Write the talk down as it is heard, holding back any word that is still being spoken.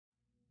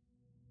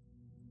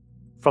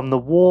From the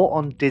war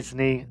on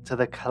Disney to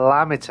the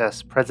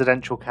calamitous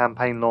presidential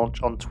campaign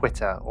launch on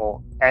Twitter,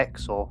 or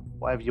X, or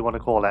whatever you want to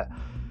call it,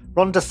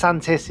 Ron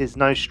DeSantis is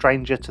no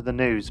stranger to the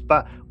news,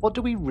 but what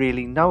do we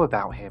really know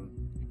about him?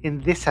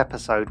 In this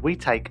episode, we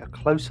take a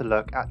closer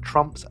look at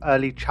Trump's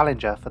early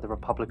challenger for the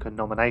Republican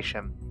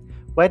nomination.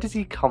 Where does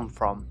he come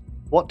from?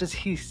 What does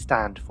he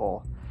stand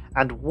for?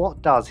 And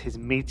what does his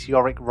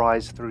meteoric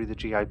rise through the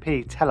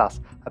GOP tell us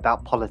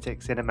about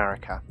politics in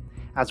America?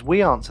 As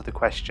we answer the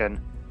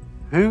question,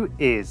 who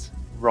is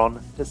Ron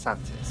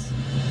DeSantis?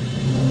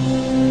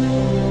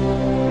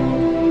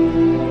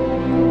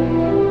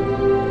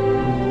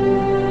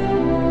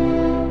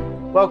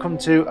 Welcome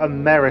to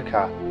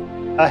America,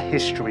 a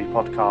history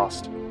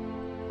podcast.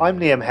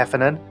 I'm Liam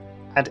Heffernan,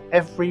 and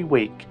every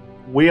week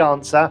we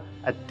answer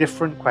a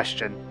different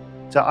question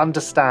to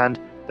understand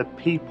the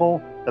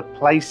people, the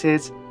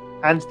places,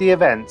 and the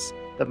events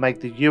that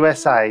make the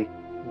USA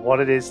what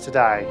it is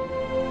today.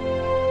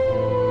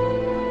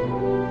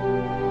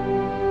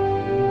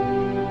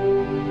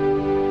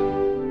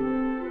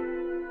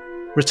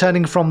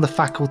 Returning from the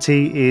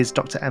faculty is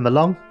Dr. Emma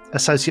Long,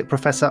 Associate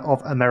Professor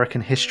of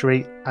American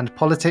History and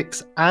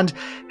Politics and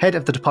Head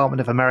of the Department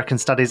of American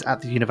Studies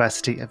at the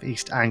University of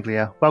East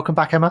Anglia. Welcome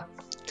back, Emma.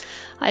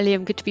 Hi,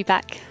 Liam. Good to be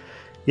back.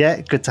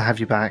 Yeah, good to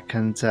have you back.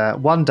 And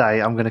one day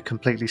I'm going to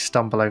completely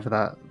stumble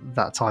over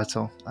that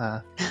title.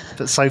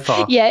 But so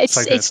far, yeah,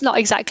 it's not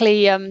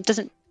exactly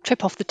doesn't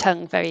trip off the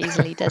tongue very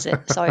easily, does it?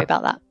 Sorry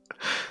about that.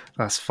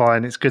 That's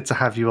fine. It's good to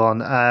have you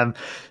on.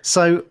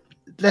 So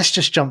let's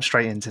just jump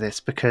straight into this,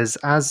 because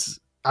as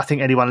I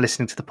think anyone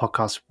listening to the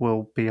podcast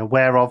will be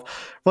aware of,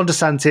 Ron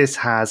DeSantis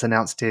has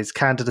announced his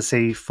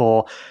candidacy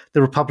for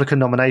the Republican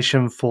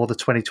nomination for the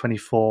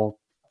 2024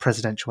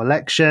 presidential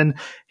election.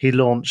 He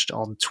launched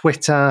on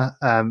Twitter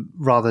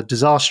rather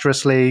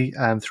disastrously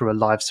through a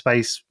live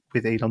space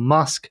with Elon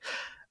Musk.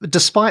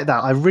 Despite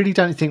that, I really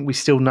don't think we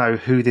still know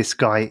who this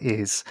guy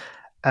is.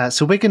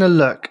 So we're going to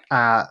look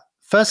at,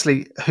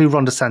 firstly, who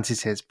Ron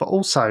DeSantis is, but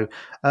also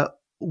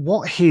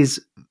what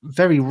his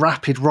very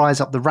rapid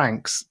rise up the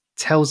ranks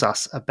tells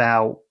us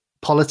about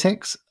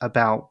politics,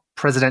 about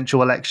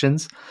presidential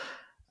elections.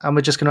 And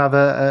we're just going to have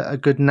a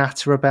good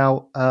natter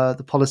about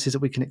the policies that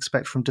we can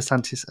expect from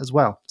DeSantis as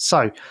well.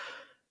 So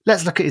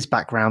let's look at his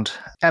background.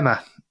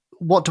 Emma,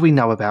 what do we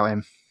know about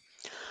him?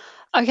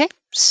 Okay,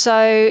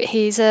 so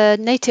he's a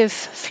native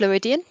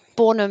Floridian,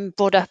 born and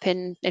brought up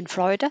in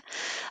Florida.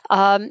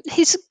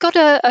 He's got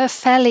a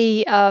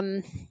fairly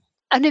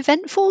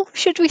uneventful,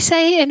 should we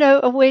say, in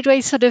a weird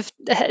way, sort of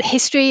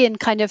history and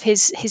kind of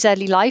his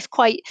early life,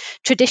 quite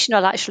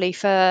traditional actually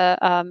for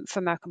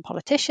American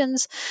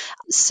politicians.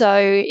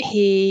 So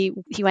he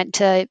went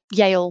to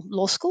Yale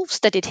Law School,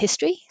 studied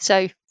history.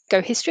 So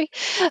go history.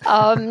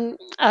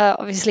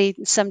 Obviously,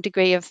 some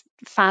degree of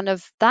fan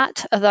of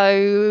that,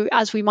 although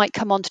as we might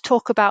come on to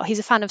talk about, he's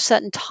a fan of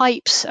certain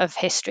types of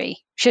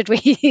history, should we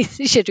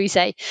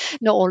say,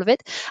 not all of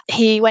it.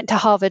 He went to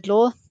Harvard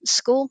Law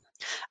School.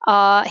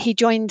 He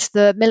joined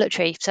the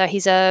military, so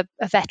he's a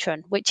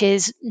veteran, which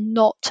is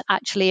not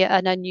actually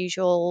an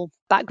unusual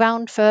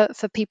background for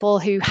people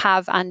who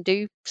have and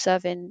do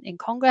serve in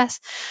Congress.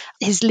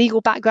 His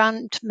legal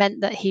background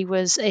meant that he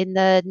was in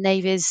the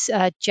Navy's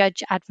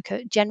Judge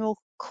Advocate General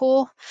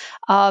Corps,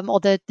 or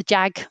the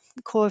JAG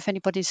Corps, if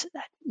anybody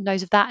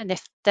knows of that. And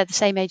if they're the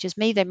same age as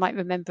me, they might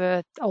remember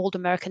an old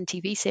American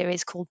TV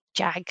series called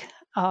JAG,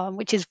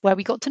 which is where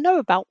we got to know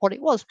about what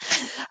it was.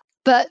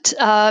 But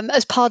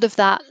as part of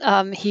that,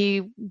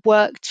 he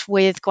worked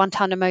with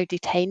Guantanamo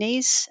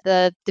detainees,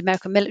 the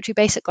American military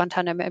base at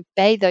Guantanamo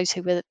Bay, those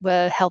who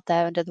were held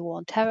there under the War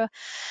on Terror.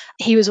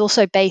 He was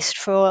also based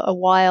for a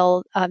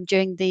while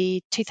during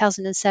the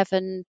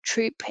 2007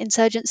 troop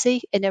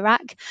insurgency in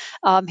Iraq.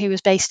 He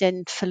was based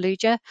in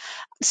Fallujah.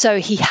 So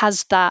he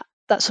has that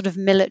sort of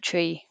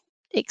military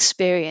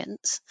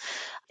experience.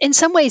 In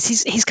some ways,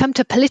 he's come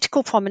to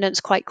political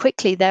prominence quite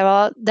quickly. There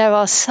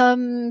are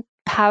some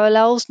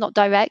parallels, not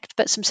direct,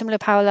 but some similar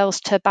parallels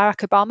to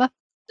Barack Obama,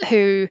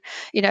 who,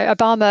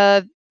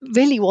 Obama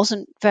really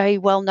wasn't very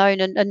well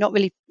known and not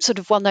really sort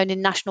of well known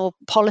in national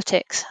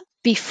politics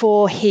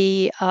before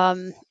he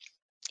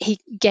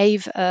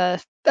gave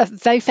a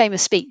very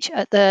famous speech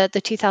at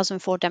the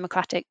 2004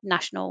 Democratic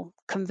National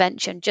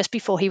Convention just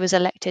before he was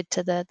elected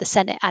to the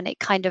Senate, and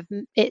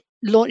it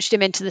launched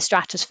him into the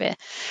stratosphere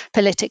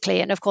politically.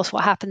 And of course,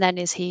 what happened then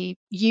is he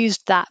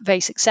used that very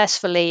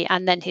successfully,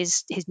 and then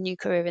his new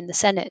career in the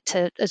Senate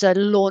as a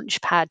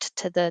launch pad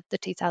to the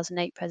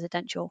 2008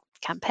 presidential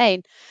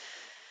campaign.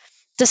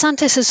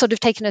 DeSantis has sort of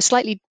taken a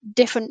slightly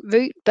different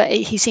route, but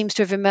he seems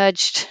to have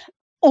emerged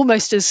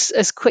almost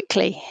as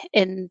quickly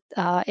in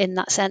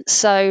that sense.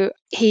 So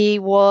he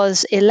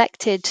was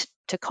elected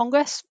to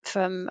Congress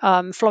from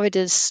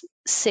Florida's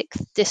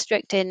 6th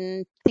district I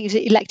think he was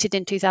elected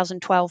in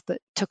 2012, but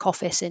took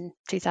office in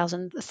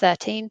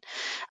 2013.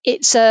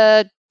 It's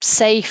a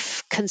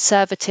safe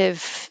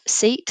conservative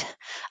seat.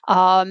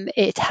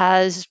 It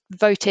has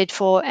voted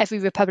for every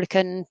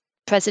Republican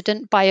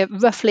president by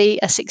roughly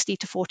a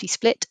 60-40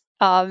 split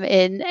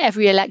in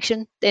every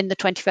election in the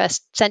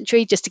 21st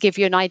century, just to give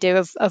you an idea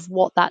of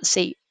what that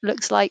seat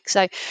looks like.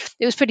 So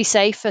it was pretty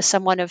safe for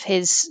someone of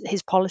his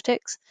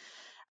politics.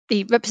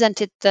 He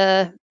represented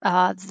the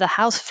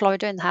House,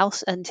 Florida in the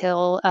House,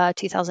 until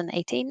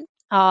 2018,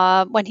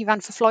 when he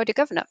ran for Florida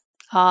governor,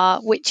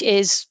 which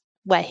is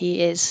where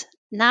he is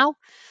now.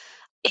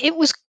 It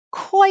was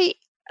quite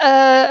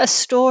a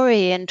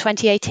story in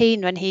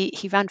 2018 when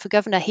he ran for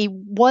governor. He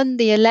won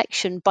the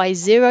election by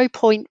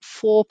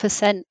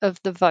 0.4%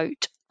 of the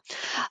vote,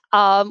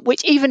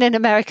 which even in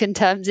American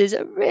terms is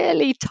a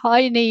really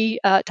tiny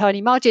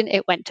margin.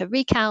 It went to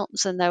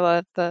recounts, and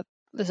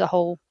there's a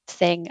whole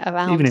thing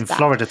around even in that.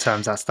 Florida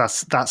terms,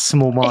 that's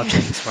small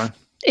margins, right?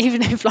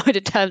 Even in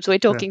Florida terms, we're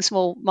talking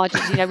small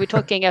margins. We're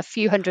talking a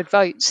few hundred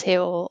votes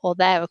here or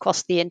there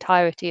across the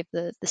entirety of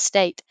the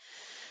state.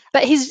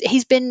 But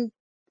he's been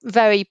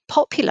very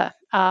popular,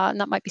 and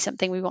that might be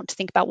something we want to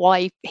think about,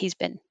 why he's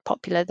been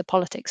popular, the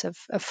politics of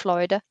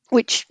Florida,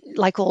 which,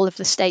 like all of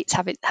the states,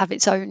 have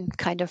its own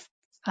kind of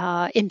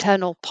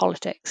internal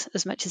politics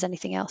as much as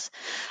anything else.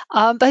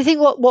 But I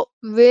think what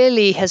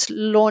really has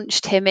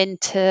launched him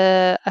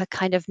into a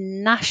kind of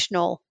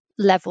national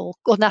level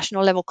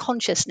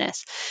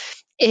consciousness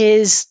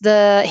is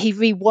he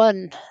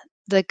re-won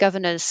the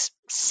governor's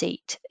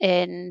seat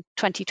in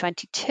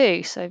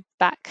 2022, so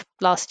back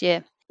last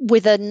year,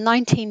 with a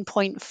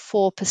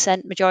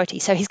 19.4% majority.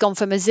 So he's gone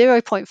from a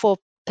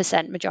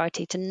 0.4%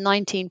 majority to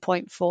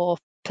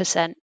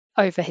 19.4%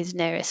 over his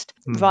nearest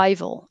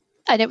rival.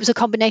 And it was a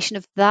combination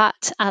of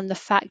that and the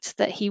fact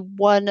that he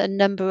won a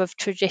number of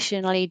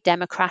traditionally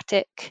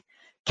Democratic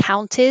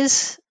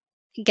counties,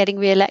 getting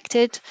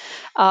re-elected.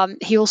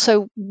 He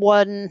also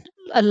won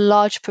a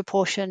large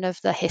proportion of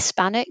the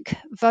Hispanic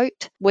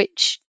vote,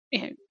 which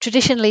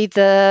traditionally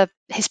the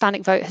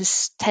Hispanic vote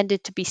has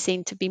tended to be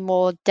seen to be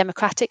more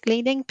Democratic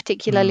leaning,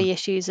 particularly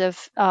issues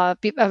of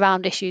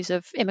around issues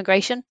of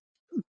immigration.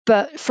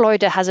 But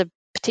Florida has a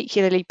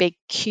particularly big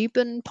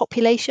Cuban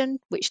population,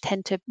 which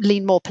tend to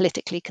lean more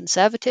politically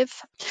conservative.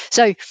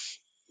 So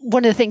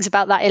one of the things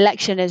about that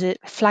election is it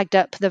flagged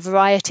up the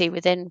variety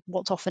within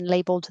what's often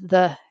labeled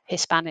the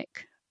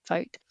Hispanic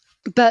vote.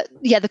 But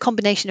yeah, the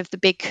combination of the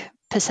big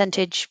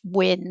percentage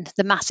win,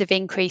 the massive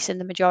increase in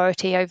the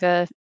majority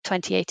over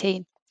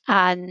 2018,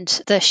 and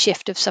the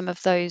shift of some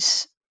of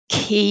those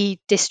key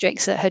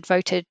districts that had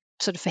voted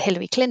sort of for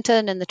Hillary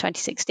Clinton in the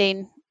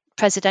 2016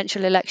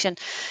 presidential election,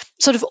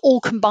 sort of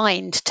all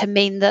combined to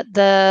mean that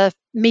the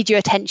media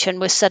attention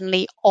was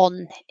suddenly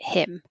on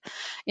him.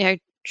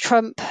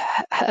 Trump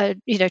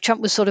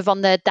was sort of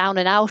on the down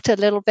and out a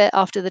little bit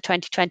after the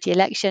 2020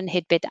 election.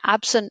 He'd been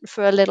absent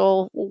for a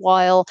little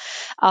while.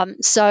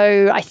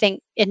 So I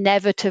think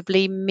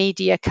inevitably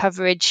media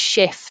coverage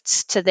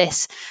shifts to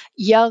this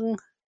young,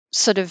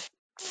 sort of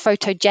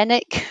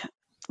photogenic,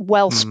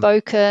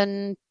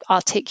 well-spoken,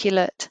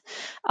 articulate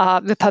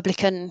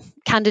Republican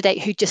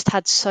candidate who just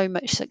had so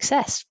much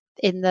success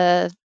in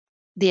the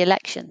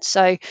election.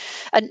 So,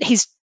 and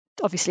he's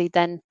obviously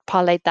then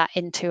parlayed that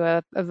into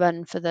a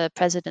run for the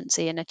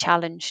presidency and a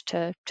challenge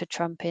to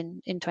Trump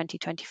in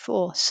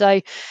 2024.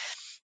 So,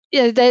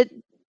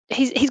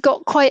 he's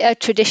got quite a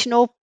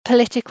traditional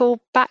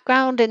political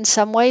background in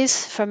some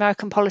ways for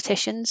American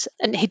politicians,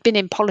 and he'd been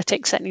in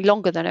politics certainly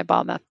longer than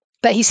Obama.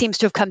 But he seems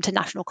to have come to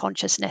national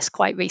consciousness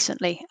quite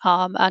recently,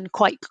 and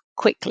quite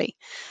quickly.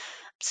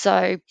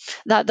 So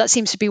that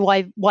seems to be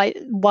why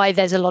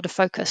there's a lot of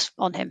focus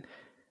on him.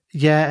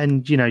 Yeah,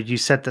 and you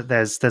said that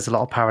there's a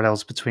lot of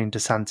parallels between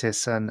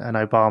DeSantis and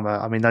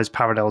Obama. I mean, those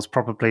parallels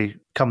probably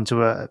come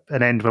to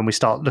an end when we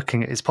start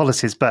looking at his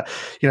policies, but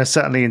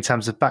certainly in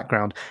terms of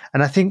background.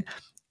 And I think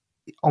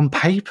on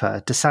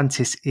paper,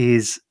 DeSantis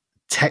is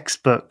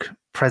textbook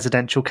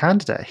presidential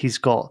candidate. He's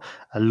got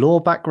a law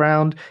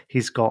background,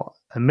 he's got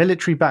a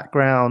military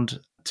background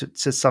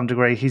to some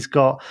degree. He's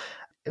got,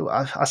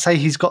 I say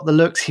he's got the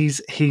looks.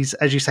 He's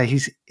as you say,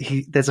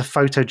 there's a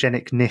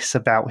photogenicness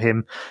about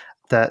him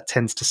that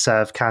tends to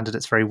serve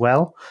candidates very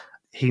well.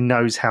 He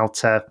knows how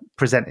to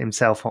present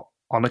himself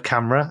on a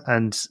camera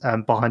and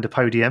behind a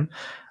podium,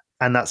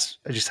 and that's,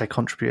 as you say,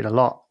 contributed a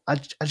lot.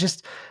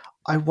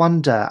 I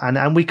wonder,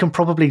 and we can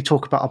probably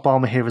talk about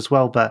Obama here as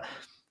well, but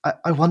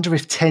I wonder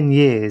if 10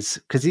 years,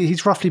 because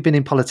he's roughly been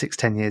in politics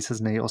 10 years,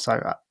 hasn't he, or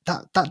so,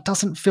 that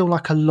doesn't feel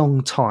like a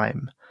long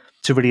time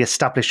to really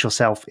establish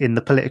yourself in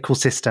the political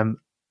system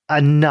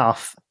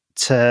enough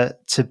to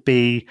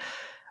be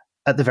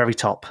at the very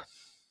top.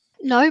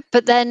 No,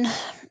 but then,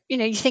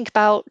 you think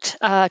about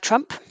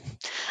Trump,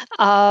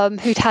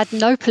 who'd had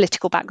no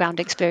political background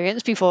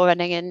experience before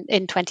running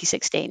in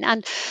 2016.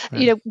 And,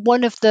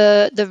 one of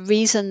the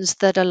reasons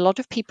that a lot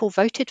of people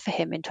voted for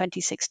him in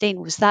 2016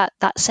 was that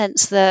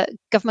sense that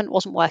government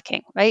wasn't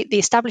working, right? The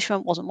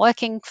establishment wasn't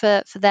working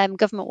for them.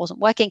 Government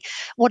wasn't working.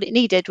 What it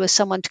needed was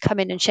someone to come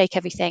in and shake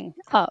everything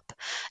up.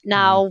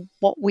 Now,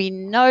 what we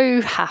know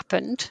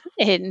happened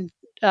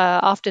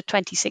after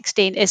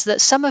 2016 is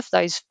that some of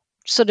those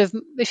sort of,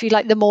 if you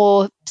like, the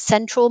more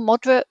central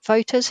moderate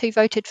voters who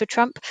voted for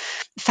Trump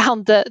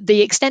found that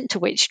the extent to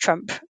which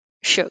Trump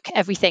shook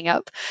everything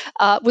up,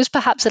 was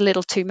perhaps a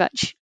little too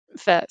much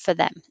for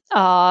them,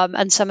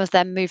 and some of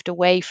them moved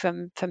away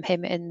from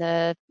him in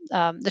the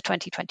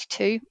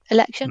 2022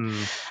 election.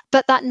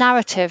 But that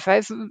narrative,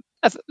 right,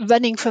 of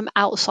running from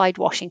outside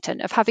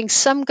Washington, of having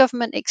some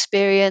government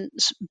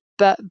experience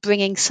but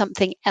bringing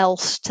something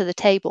else to the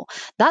table,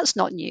 that's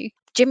not new.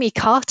 Jimmy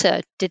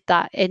Carter did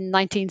that in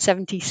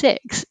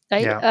 1976,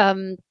 right?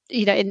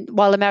 Yeah.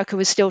 While America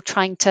was still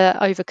trying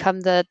to overcome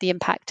the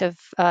impact of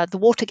the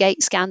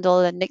Watergate scandal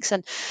and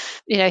Nixon,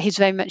 he's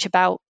very much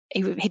about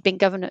he'd been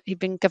governor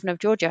of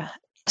Georgia,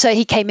 so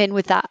he came in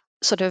with that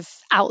sort of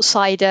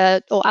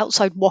outsider or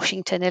outside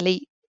Washington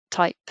elite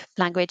type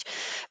language.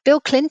 Bill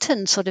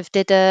Clinton sort of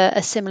did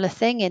a similar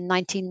thing in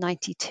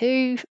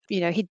 1992.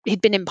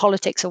 He'd been in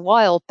politics a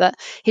while, but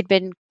he'd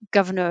been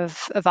governor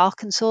of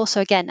Arkansas,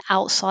 so again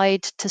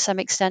outside to some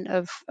extent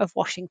of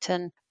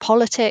Washington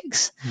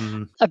politics.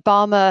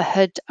 Obama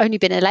had only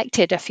been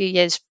elected a few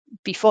years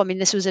before. I mean,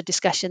 this was a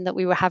discussion that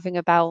we were having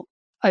about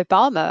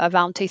Obama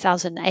around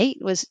 2008.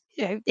 Was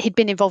he'd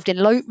been involved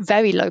in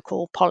very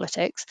local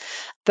politics,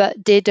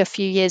 but did a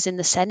few years in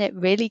the Senate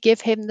really give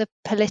him the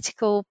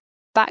political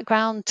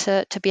background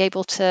to be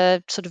able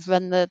to sort of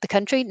run the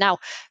country. Now,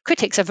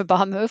 critics of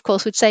Obama, of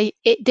course, would say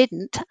it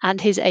didn't,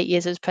 and his 8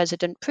 years as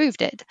president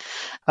proved it.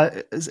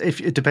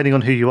 If depending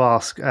on who you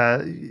ask,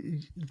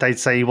 they'd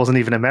say he wasn't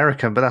even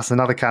American, but that's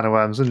another can of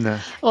worms, isn't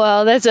there?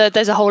 Well, there's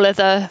a whole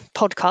other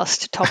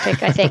podcast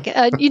topic, I think.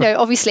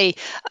 Obviously,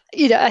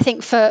 I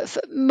think for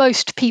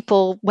most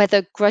people,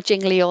 whether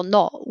grudgingly or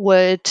not,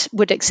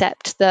 would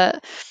accept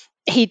that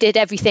he did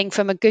everything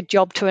from a good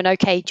job to an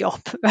okay job,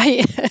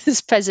 right?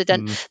 As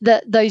president,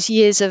 that those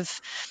years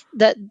of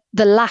the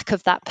lack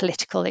of that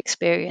political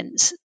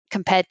experience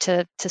compared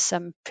to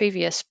some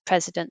previous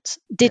presidents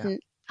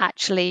didn't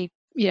actually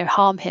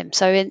harm him.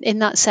 So in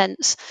that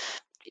sense,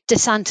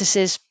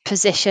 DeSantis's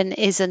position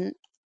isn't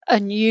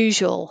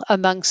unusual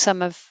among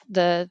some of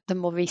the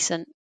more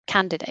recent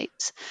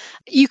candidates.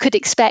 You could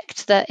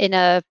expect that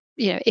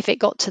if it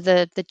got to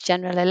the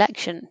general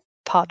election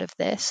part of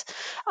this,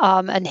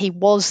 and he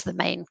was the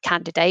main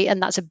candidate,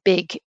 and that's a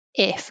big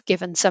if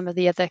given some of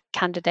the other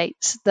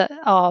candidates that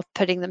are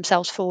putting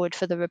themselves forward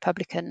for the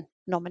Republican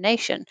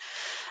nomination.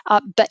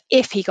 But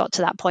if he got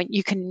to that point,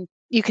 you can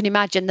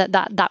imagine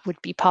that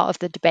would be part of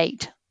the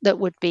debate that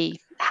would be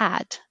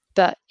had,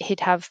 but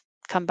he'd have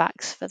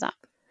comebacks for that.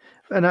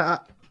 And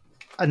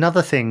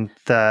another thing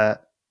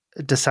that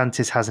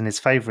DeSantis has in his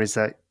favor is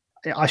that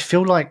I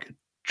feel like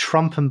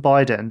Trump and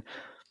Biden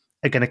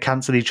are going to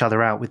cancel each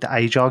other out with the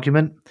age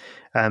argument,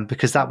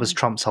 because that was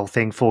Trump's whole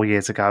thing 4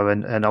 years ago,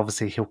 and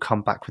obviously he'll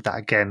come back with that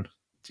again,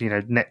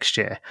 next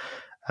year.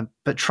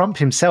 But Trump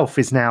himself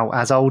is now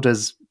as old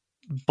as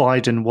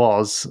Biden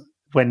was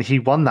when he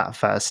won that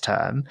first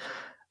term,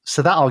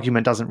 so that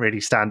argument doesn't really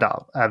stand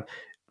up.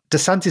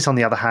 DeSantis, on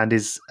the other hand,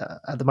 is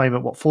at the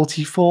moment,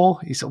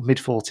 44? He's sort of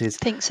mid-40s.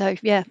 I think so,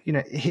 yeah.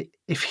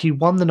 If he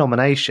won the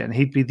nomination,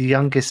 he'd be the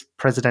youngest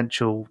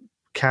presidential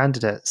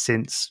candidate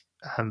since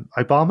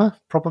Obama,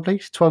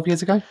 probably 12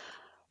 years ago.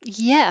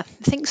 Yeah,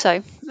 I think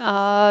so.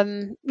 I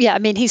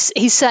mean,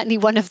 he's certainly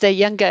one of the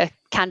younger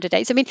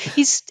candidates. I mean,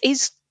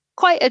 he's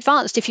quite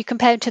advanced if you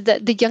compare him to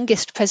the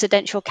youngest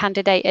presidential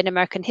candidate in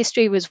American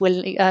history was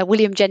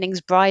William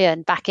Jennings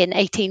Bryan back in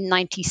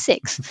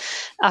 1896,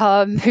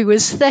 who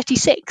was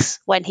 36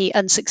 when he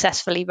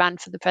unsuccessfully ran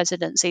for the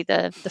presidency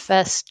the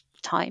first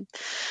time.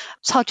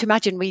 It's hard to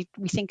imagine. We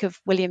think of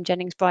William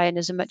Jennings Bryan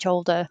as a much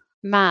older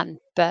man,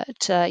 but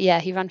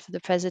he ran for the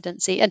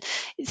presidency. And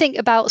think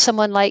about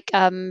someone like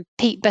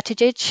Pete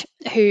Buttigieg,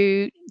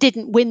 who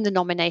didn't win the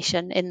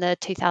nomination in the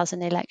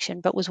 2000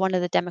 election, but was one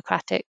of the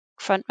Democratic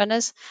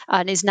frontrunners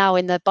and is now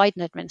in the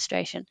Biden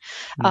administration.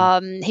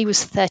 He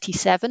was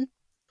 37,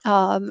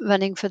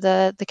 running for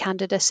the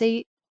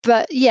candidacy.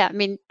 But I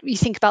mean, you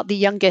think about the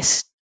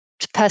youngest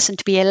person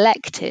to be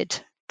elected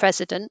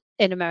president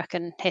in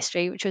American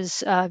history, which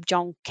was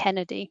John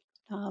Kennedy.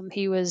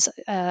 He was,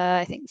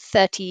 I think,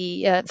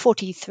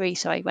 43,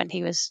 when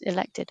he was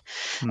elected.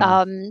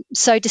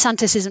 So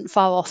DeSantis isn't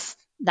far off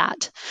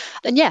that.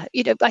 And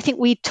I think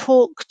we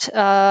talked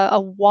a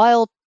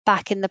while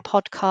back in the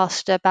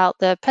podcast about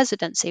the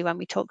presidency when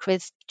we talked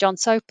with John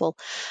Sopel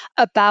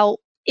about,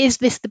 is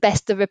this the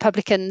best the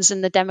Republicans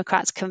and the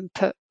Democrats can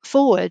put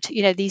forward?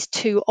 These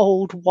two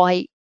old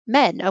white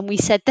men. And we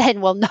said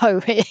then, well,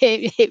 no,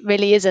 it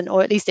really isn't,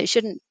 or at least it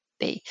shouldn't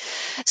be.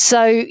 So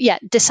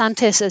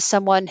DeSantis is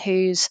someone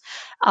who's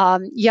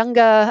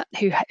younger,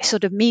 who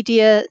sort of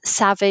media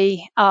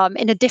savvy,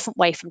 in a different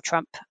way from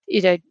Trump,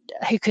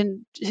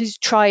 who's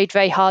tried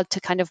very hard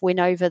to kind of win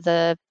over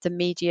the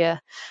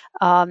media,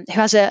 who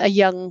has a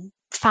young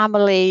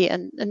family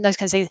and those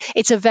kinds of things.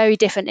 It's a very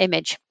different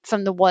image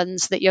from the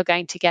ones that you're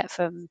going to get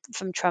from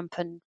Trump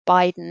and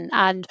Biden,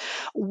 and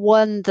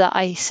one that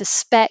I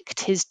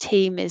suspect his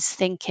team is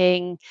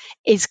thinking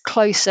is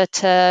closer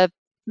to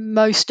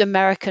most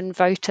American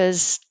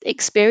voters'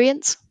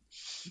 experience.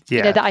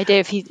 Yeah. The idea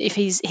if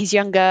he's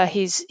younger,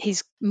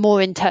 he's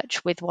more in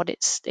touch with what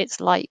it's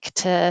like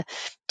to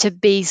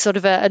be sort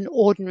of an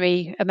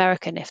ordinary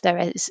American, if there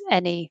is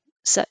any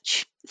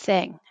such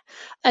thing.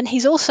 And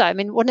he's also, I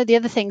mean, one of the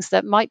other things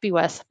that might be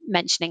worth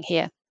mentioning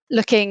here,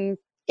 looking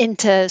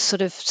into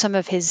sort of some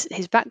of his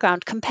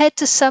background, compared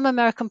to some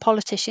American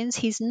politicians,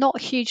 he's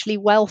not hugely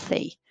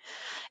wealthy.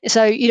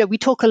 So, we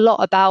talk a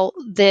lot about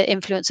the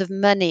influence of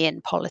money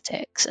in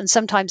politics, and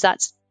sometimes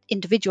that's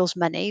individuals'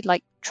 money,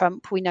 like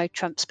Trump. We know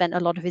Trump spent a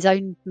lot of his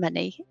own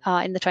money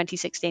in the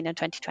 2016 and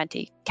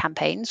 2020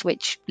 campaigns,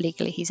 which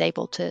legally he's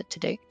able to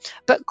do.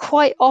 But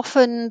quite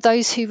often,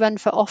 those who run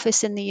for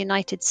office in the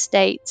United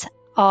States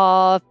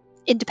are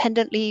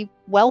independently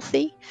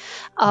wealthy,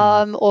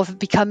 or have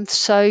become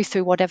so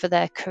through whatever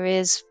their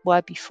careers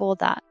were before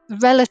that.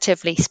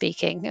 Relatively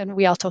speaking, and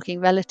we are talking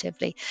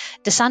relatively,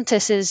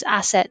 DeSantis's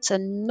assets are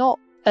not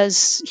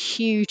as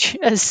huge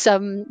as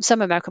some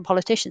American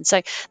politicians.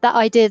 So that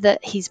idea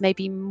that he's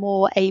maybe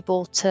more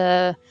able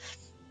to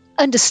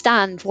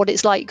understand what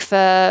it's like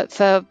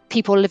for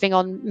people living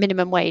on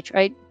minimum wage,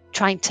 right?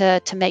 Trying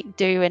to make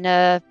do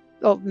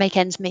or make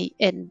ends meet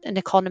in an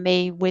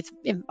economy with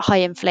high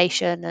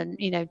inflation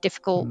and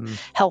difficult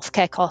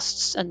healthcare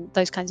costs and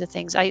those kinds of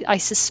things. I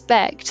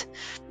suspect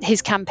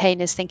his campaign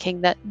is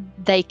thinking that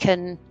they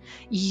can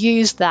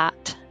use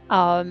that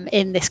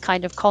in this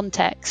kind of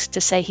context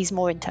to say he's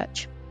more in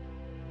touch.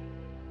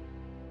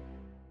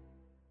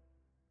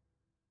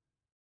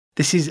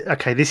 This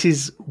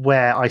is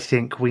where I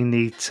think we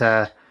need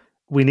to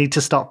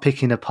start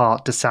picking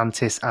apart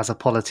DeSantis as a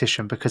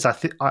politician, because I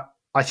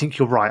think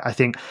you're right. I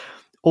think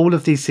all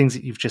of these things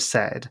that you've just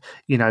said,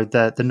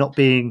 the not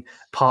being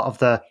part of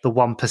the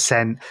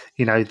 1%,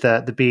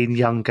 the being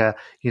younger,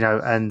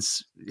 and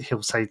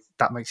he'll say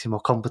that makes him more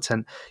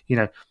competent,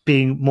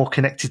 being more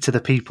connected to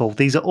the people.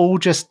 These are all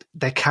just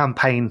their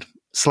campaign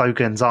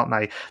slogans, aren't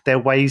they? They're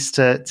ways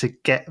to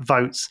get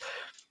votes.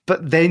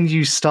 But then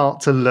you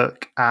start to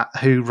look at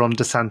who Ron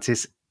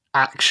DeSantis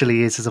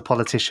actually is as a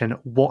politician,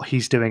 what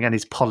he's doing and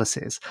his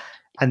policies.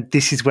 And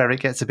this is where it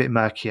gets a bit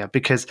murkier,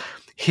 because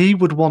he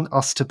would want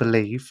us to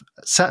believe,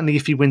 certainly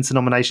if he wins the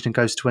nomination and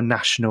goes to a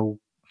national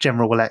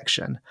general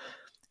election,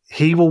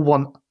 he will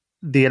want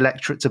the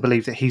electorate to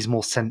believe that he's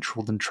more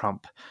central than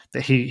Trump,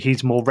 that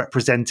he's more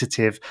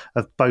representative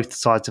of both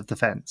sides of the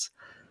fence.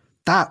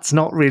 That's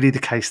not really the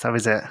case, though,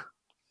 is it?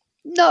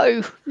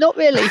 No, not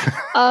really.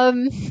 I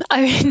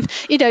mean,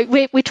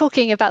 we're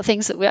talking about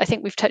things that I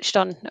think we've touched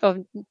on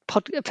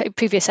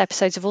previous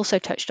episodes have also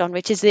touched on,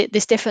 which is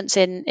this difference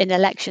in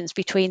elections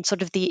between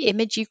sort of the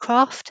image you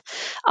craft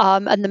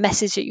and the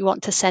message that you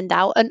want to send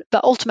out.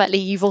 But ultimately,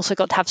 you've also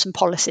got to have some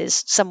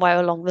policies somewhere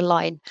along the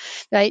line,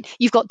 right?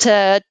 You've got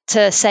to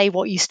say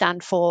what you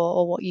stand for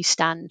or what you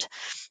stand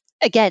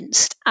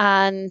against.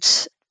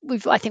 And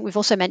I think we've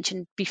also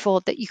mentioned before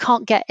that you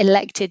can't get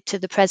elected to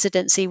the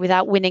presidency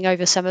without winning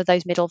over some of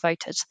those middle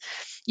voters.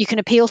 You can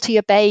appeal to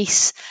your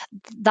base.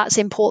 That's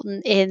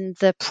important in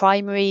the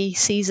primary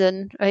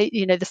season, right?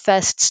 The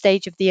first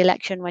stage of the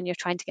election when you're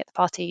trying to get the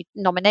party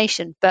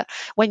nomination. But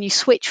when you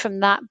switch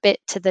from that bit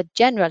to the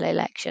general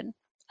election,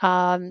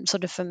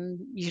 sort of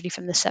usually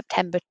from the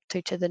September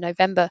to the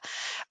November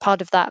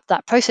part of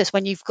that process,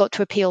 when you've got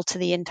to appeal to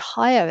the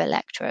entire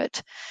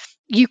electorate,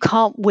 you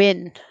can't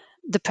win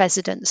the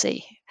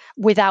presidency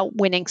without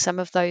winning some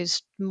of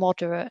those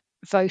moderate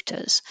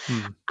voters.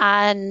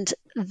 And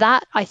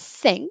that, I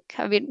think,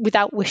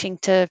 without wishing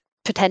to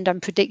pretend I'm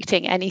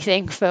predicting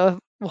anything for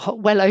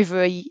well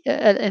over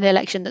an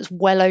election that's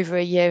well over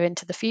a year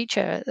into the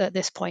future at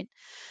this point,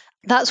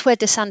 that's where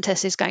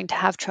DeSantis is going to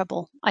have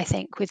trouble, I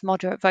think, with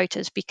moderate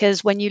voters,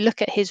 because when you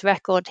look at his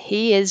record,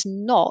 he is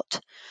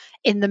not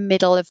in the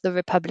middle of the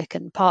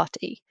Republican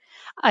Party.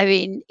 I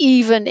mean,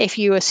 even if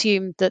you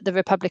assume that the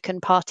Republican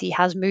Party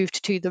has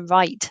moved to the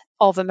right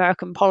of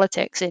American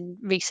politics in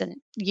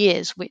recent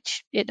years,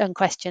 which it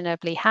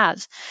unquestionably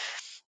has,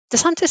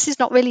 DeSantis is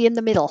not really in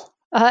the middle.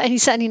 And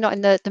he's certainly not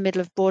in the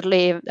middle of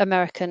broadly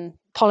American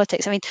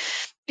politics. I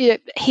mean,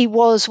 he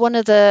was one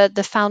of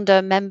the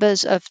founder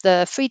members of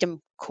the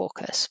Freedom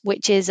Caucus,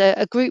 which is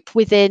a group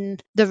within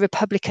the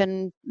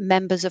Republican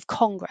members of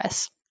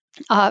Congress.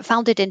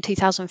 Founded in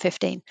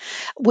 2015,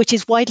 which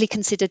is widely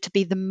considered to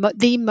be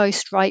the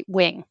most right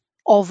wing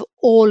of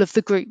all of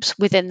the groups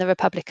within the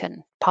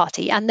Republican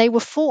Party. And they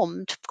were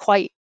formed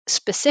quite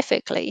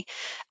specifically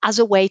as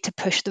a way to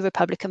push the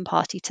Republican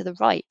Party to the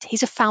right.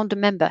 He's a founder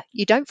member.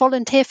 You don't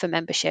volunteer for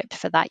membership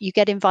for that. You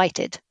get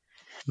invited.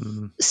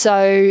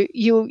 So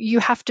you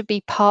have to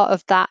be part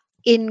of that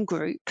in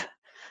group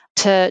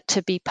to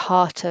be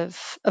part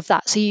of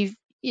that. So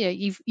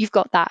you've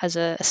got that as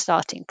a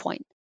starting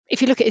point.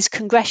 If you look at his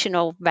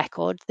congressional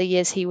record, the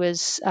years he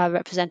was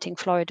representing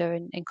Florida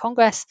in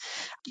Congress,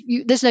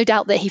 there's no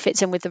doubt that he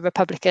fits in with the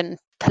Republican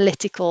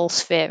political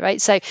sphere,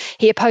 right? So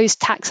he opposed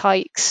tax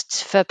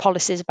hikes for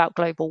policies about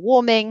global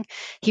warming.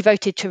 He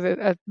voted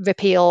to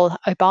repeal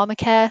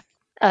Obamacare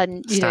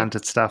and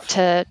standard stuff.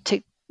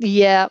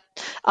 He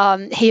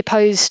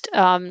opposed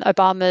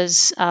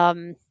Obama's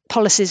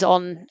policies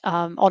on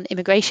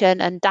immigration,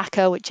 and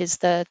DACA, which is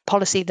the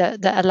policy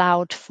that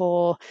allowed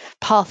for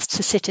paths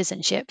to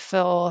citizenship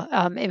for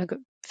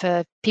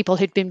for people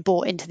who'd been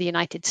brought into the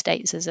United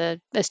States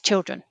as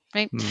children.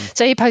 Right.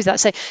 So he opposed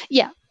that. So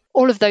yeah,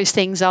 all of those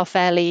things are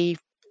fairly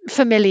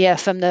familiar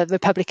from the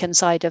Republican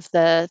side of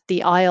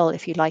the aisle,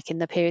 if you like, in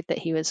the period that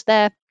he was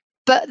there.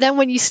 But then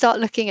when you start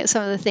looking at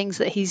some of the things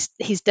that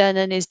he's done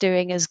and is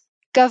doing as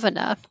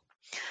governor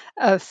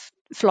of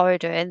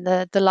Florida in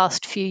the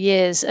last few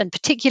years, and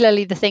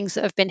particularly the things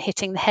that have been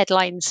hitting the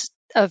headlines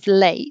of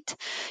late,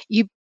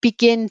 you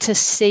begin to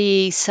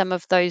see some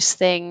of those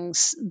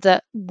things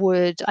that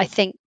would, I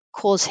think,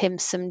 cause him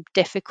some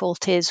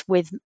difficulties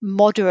with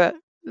moderate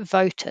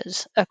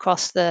voters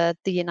across the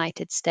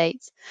United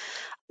States.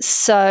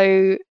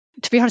 So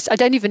to be honest, I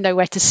don't even know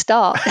where to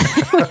start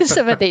with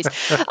some of these.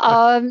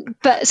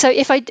 But so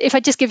if I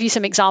just give you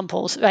some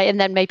examples, right, and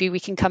then maybe we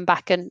can come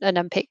back and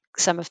unpick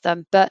some of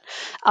them. But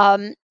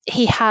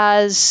he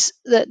has,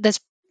 there's,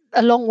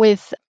 along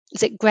with,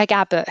 is it Greg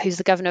Abbott, who's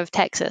the governor of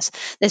Texas,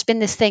 there's been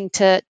this thing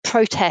to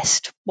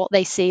protest what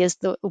they see as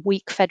the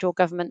weak federal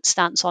government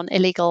stance on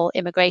illegal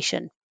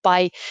immigration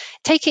by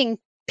taking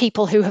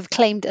people who have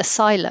claimed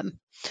asylum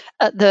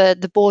at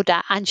the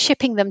border and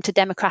shipping them to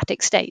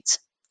democratic states.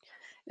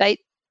 Right?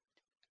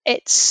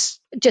 It's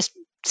just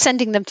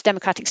sending them to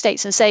democratic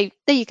states and say,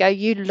 there you go,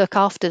 you look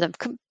after them,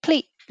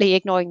 completely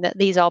ignoring that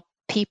these are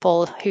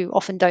people who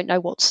often don't know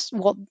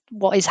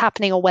what is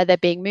happening or where they're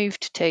being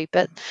moved to.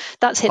 But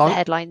that's hit the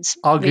headlines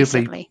arguably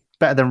recently.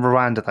 Better than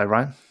Rwanda, though,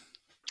 right?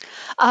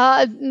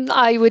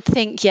 I would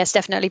think, yes,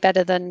 definitely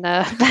better than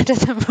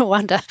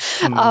Rwanda.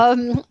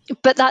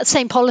 But that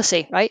same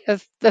policy, right,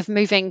 of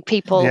moving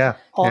people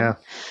on. Yeah.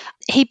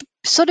 He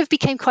sort of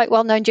became quite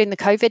well known during the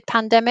COVID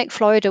pandemic.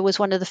 Florida was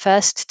one of the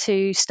first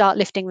to start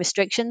lifting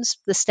restrictions.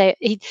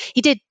 He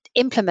did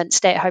implement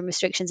stay-at-home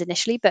restrictions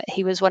initially, but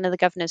he was one of the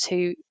governors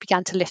who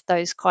began to lift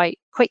those quite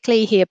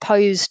quickly. He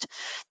opposed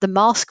the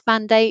mask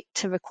mandate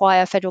to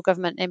require federal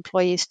government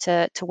employees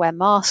to wear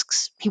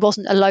masks. He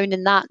wasn't alone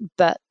in that,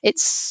 but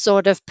it's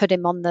sort of put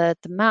him on the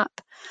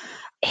map.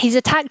 He's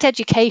attacked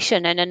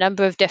education in a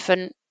number of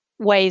different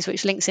ways,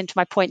 which links into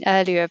my point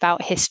earlier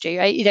about history,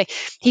 right? You know,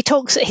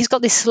 he's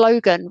got this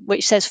slogan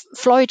which says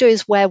Florida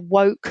is where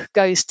woke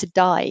goes to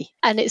die,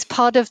 and it's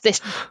part of this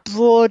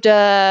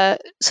broader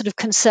sort of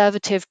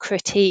conservative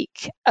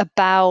critique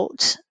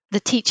about the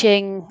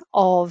teaching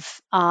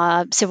of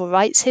civil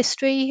rights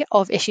history,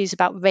 of issues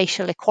about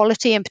racial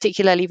equality, and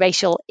particularly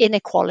racial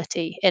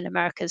inequality in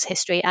America's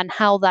history, and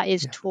how that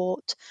is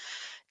taught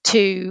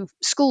to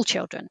school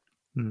children.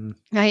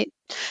 Right,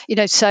 you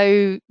know,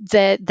 so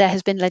there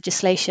has been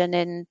legislation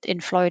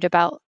in Florida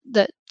about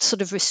that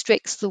sort of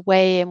restricts the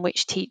way in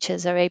which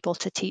teachers are able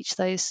to teach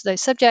those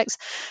subjects.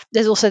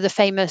 There's also the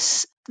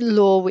famous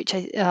law, which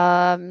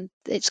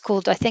it's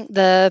called, I think,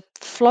 the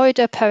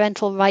Florida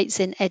Parental Rights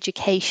in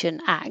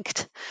Education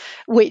Act,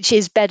 which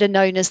is better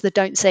known as the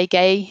Don't Say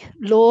Gay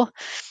law.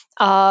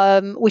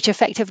 Which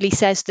effectively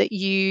says that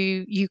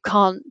you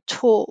can't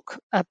talk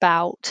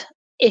about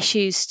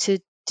issues to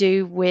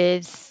do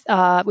with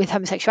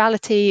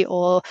homosexuality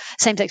or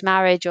same-sex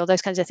marriage or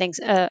those kinds of things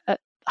at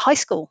high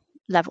school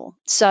level.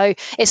 So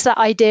it's that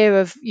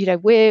idea of, you know,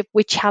 we're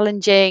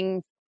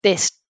challenging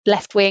this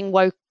left-wing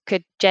woke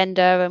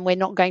agenda, and we're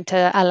not going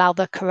to allow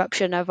the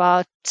corruption of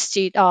our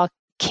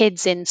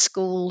kids in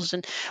schools,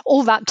 and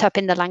all wrapped up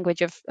in the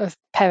language of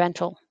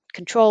parental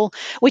control,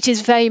 which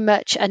is very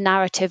much a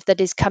narrative that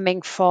is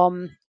coming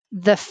from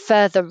the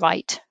further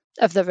right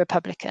of the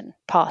Republican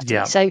Party.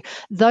 Yeah. So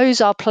those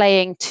are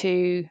playing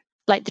to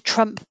like the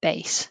Trump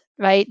base,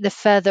 right? The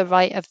further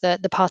right of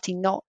the party,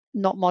 not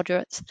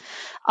moderates.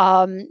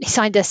 He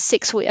signed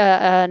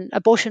an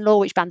abortion law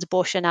which bans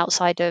abortion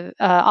outside of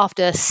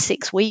after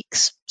 6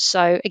 weeks.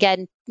 So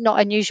again, not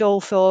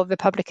unusual for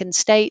Republican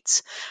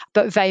states,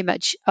 but very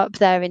much up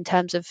there in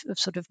terms of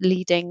sort of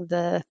leading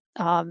the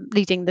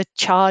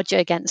charge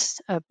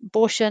against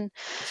abortion.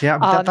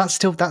 Yeah, that's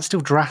still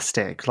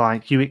drastic.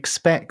 Like, you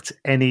expect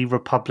any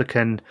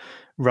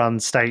Republican-run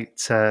state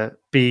to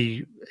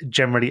be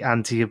generally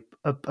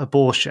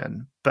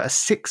anti-abortion, but a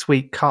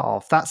 6-week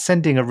cutoff, that's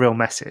sending a real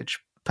message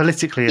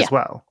politically as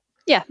well.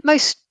 Yeah,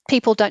 most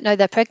people don't know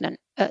they're pregnant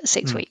at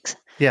 6 weeks.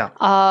 Yeah.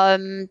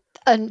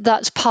 And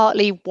that's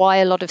partly why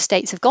a lot of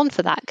states have gone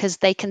for that, because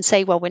they can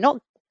say, well, we're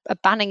not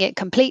banning it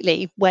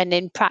completely, when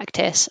in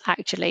practice,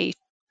 actually,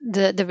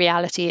 the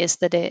reality is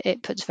that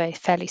it puts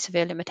fairly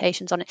severe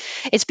limitations on it.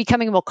 It's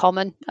becoming more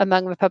common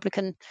among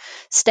Republican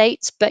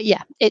states, but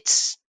yeah,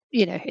 it's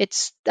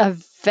a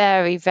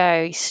very,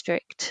 very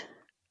strict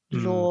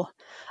law.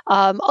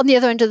 On the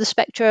other end of the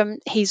spectrum,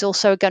 he's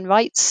also a gun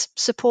rights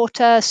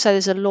supporter. So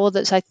there's a law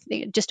that's, I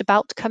think, just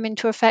about to come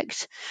into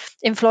effect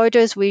in Florida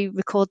as we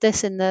record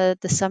this in the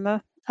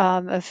summer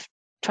of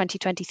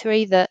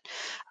 2023, that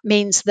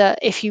means that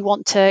if you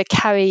want to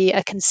carry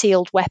a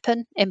concealed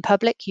weapon in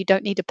public, you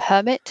don't need a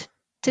permit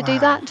to do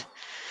that.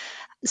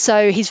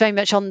 So he's very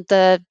much on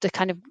the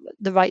kind of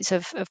the rights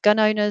of gun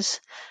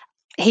owners.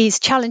 He's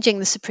challenging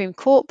the Supreme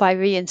Court by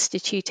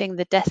reinstituting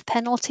the death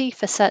penalty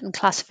for certain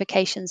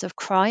classifications of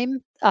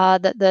crime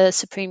that the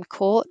Supreme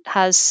Court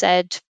has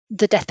said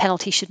the death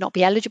penalty should not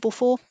be eligible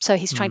for. So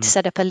he's trying to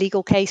set up a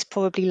legal case,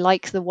 probably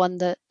like the one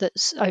that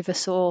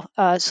saw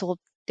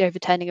the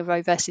overturning of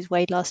Roe versus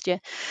Wade last year.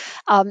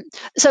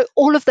 So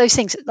all of those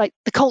things, like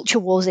the culture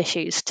wars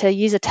issues, to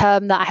use a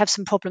term that I have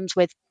some problems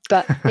with,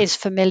 but is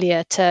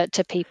familiar to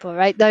people,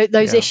 right?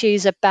 Those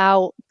issues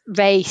about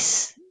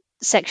race,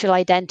 sexual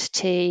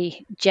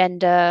identity,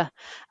 gender,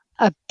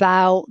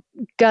 about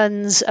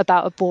guns,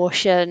 about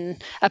abortion,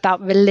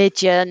 about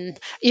religion,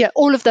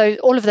 all of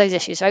those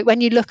issues, right?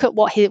 When you look at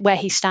where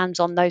he stands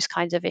on those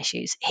kinds of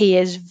issues, he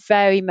is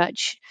very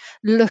much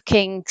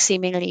looking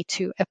seemingly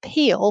to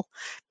appeal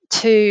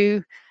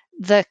to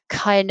the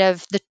kind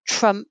of the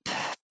Trump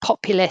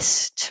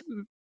populist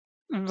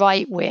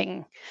right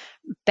wing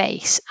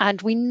base.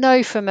 And we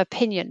know from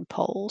opinion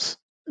polls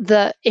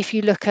that if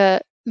you look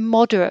at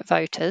moderate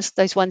voters,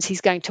 those ones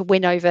he's going to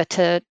win over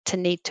to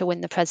need to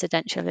win the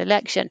presidential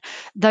election,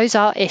 those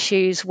are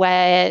issues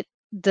where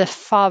the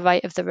far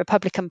right of the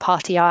Republican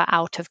Party are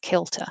out of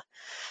kilter.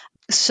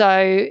 So,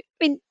 I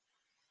mean,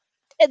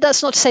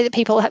 that's not to say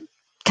that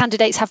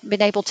candidates haven't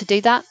been able to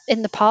do that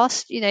in the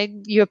past.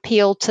 You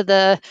appeal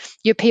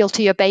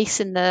to your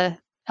base in the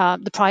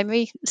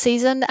primary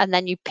season, and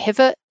then you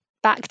pivot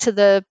back to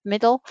the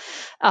middle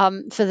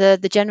for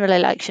the general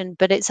election.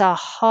 But it's a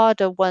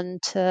harder one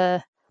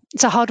to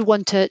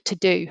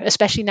do,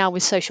 especially now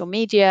with social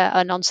media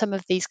and on some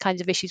of these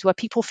kinds of issues where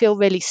people feel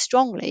really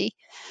strongly.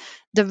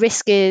 The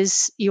risk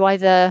is you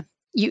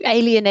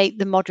alienate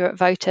the moderate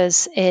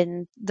voters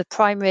in the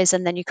primaries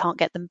and then you can't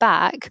get them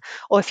back,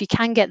 or if you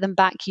can get them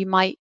back, you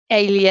might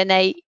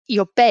alienate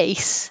your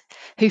base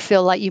who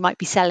feel like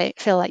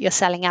you're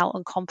selling out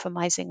and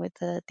compromising with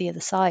the other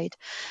side.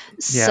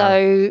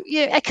 So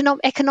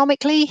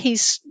economically,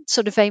 he's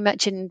sort of very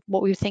much in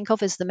what we would think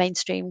of as the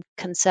mainstream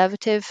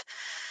conservative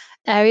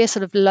area,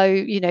 sort of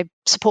low,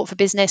 support for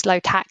business, low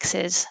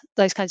taxes,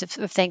 those kinds of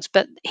things.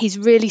 But he's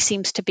really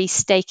seems to be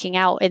staking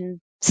out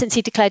since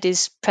he declared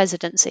his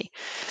presidency,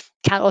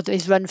 or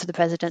his run for the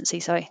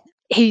presidency, sorry.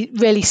 He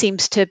really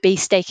seems to be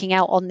staking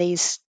out on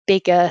these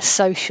bigger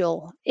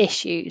social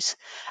issues,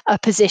 a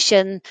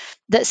position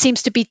that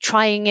seems to be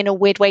trying in a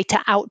weird way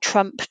to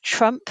out-Trump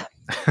Trump.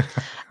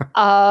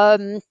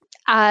 And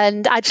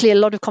actually, a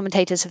lot of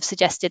commentators have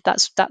suggested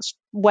that's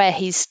where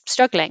he's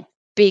struggling,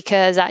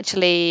 because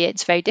actually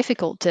it's very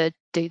difficult to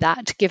do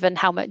that given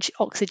how much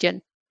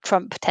oxygen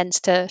Trump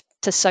tends to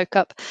soak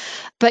up.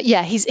 But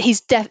yeah,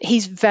 he's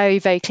very,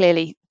 very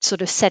clearly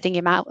sort of setting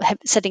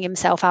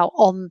himself out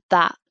on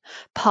that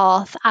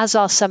path, as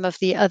are some of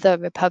the other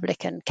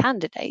Republican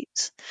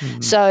candidates.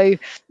 So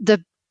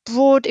the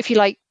broad, if you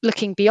like,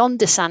 looking beyond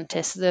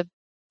DeSantis, the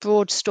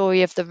broad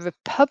story of the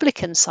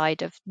Republican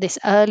side of this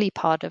early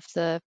part of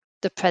the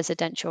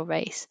presidential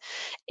race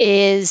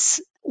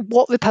is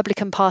what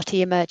Republican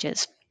Party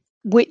emerges.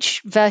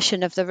 Which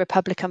version of the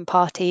Republican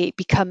Party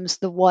becomes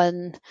the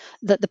one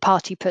that the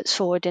party puts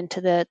forward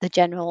into the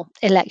general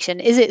election?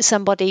 Is it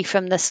somebody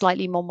from the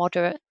slightly more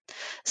moderate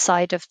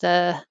side of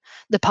the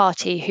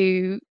party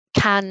who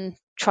can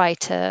try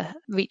to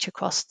reach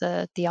across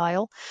the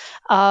aisle?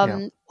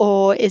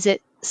 Or is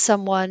it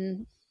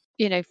someone,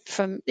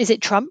 is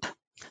it Trump?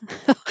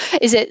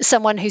 Is it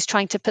someone who's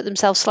trying to put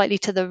themselves slightly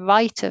to the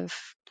right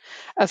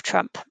of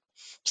Trump?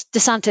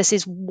 DeSantis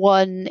is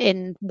one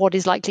in what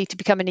is likely to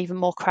become an even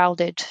more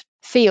crowded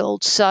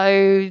field.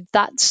 So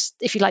that's,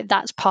 if you like,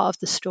 that's part of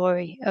the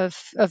story of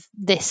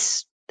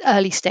this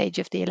early stage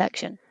of the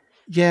election.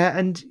 Yeah,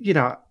 and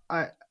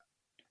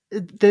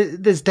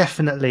there's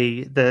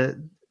definitely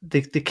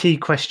the key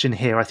question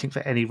here, I think,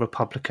 for any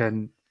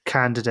Republican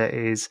candidate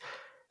is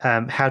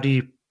how do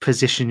you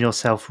position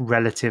yourself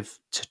relative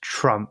to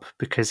Trump,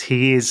 because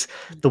he is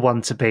the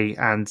one to beat,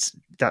 and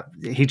that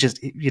he just,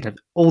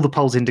 all the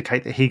polls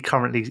indicate that he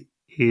currently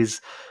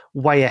is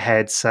way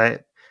ahead. So,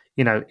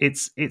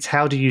 it's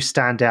how do you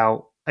stand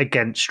out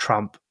against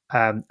Trump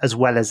as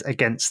well as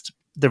against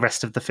the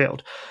rest of the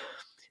field.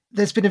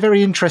 There's been a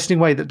very interesting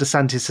way that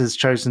DeSantis has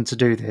chosen to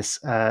do this,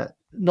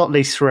 not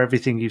least through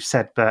everything you've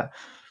said, but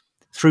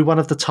through one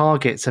of the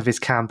targets of his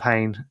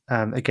campaign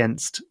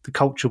against the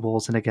culture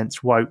wars and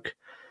against woke,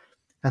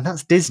 and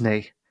that's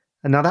Disney.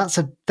 And now that's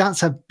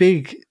a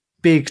big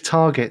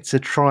target to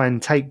try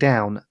and take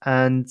down,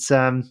 and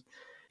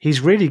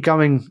he's really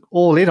going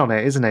all in on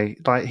it, isn't he?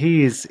 Like it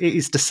is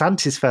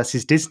DeSantis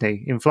versus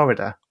Disney in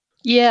Florida.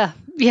 Yeah,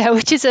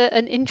 which is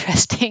an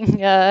interesting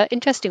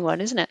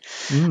one, isn't it?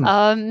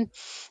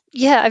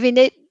 Yeah, I mean,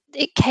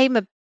 it came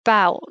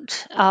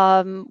about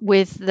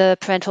with the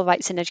Parental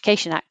Rights in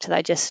Education Act that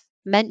I just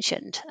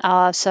mentioned.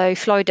 So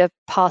Florida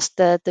passed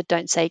the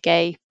Don't Say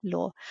Gay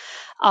law.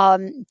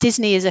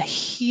 Disney is a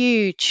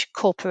huge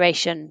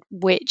corporation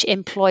which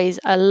employs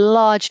a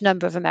large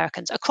number of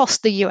Americans across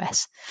the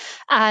US.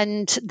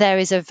 And there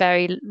is a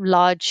very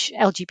large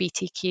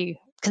LGBTQ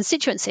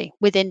constituency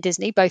within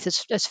Disney, both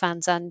as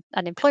fans and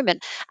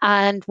employment.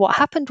 And what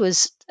happened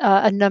was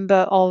a large number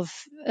of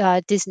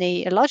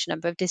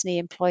Disney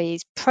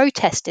employees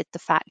protested the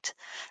fact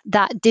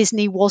that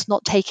Disney was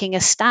not taking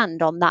a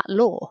stand on that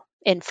law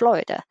in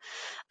Florida,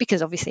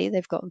 because obviously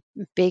they've got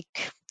a big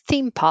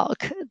theme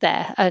park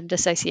there and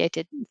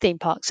associated theme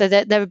parks. So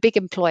they're a big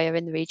employer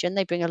in the region.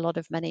 They bring a lot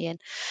of money in.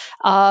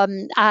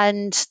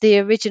 And the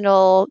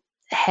original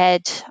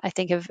head, I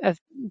think, of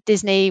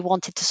Disney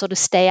wanted to sort of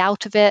stay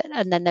out of it,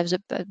 and then there was a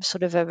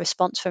sort of a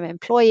response from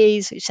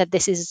employees who said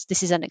this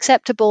is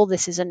unacceptable,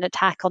 this is an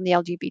attack on the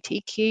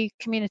LGBTQ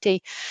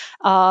community,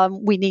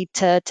 we need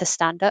to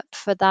stand up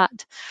for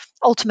that.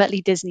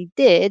 Ultimately Disney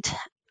did,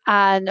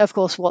 and of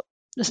course what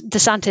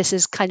DeSantis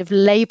has kind of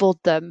labeled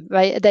them,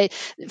 right?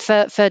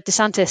 For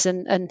DeSantis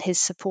and his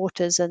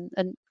supporters, and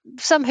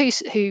some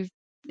who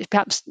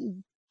perhaps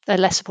are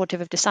less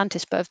supportive of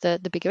DeSantis but of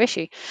the bigger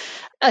issue,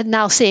 are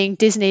now seeing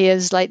Disney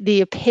as like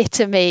the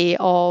epitome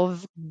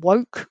of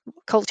woke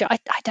culture. I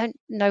don't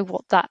know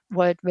what that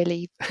word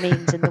really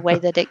means in the way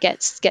that it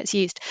gets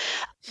used,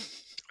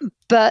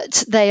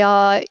 but they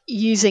are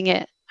using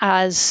it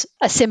as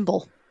a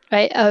symbol,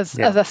 right, of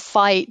a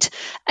fight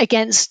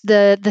against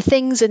the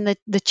things in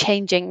the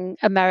changing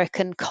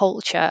American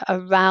culture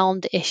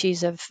around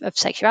issues of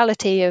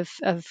sexuality,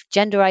 of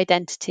gender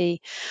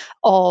identity,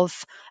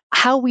 of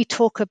how we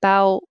talk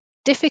about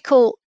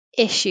difficult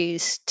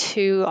issues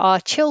to our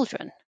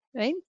children,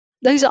 right?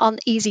 Those aren't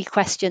easy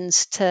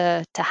questions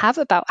to have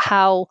about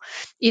how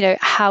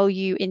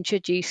you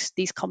introduce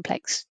these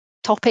complex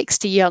topics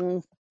to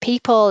young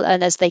people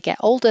and as they get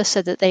older,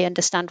 so that they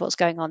understand what's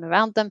going on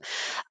around them.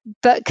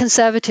 But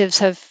conservatives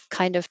have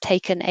kind of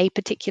taken a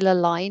particular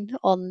line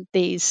on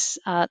these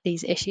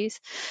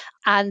issues,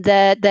 and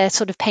they're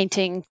sort of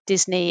painting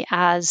Disney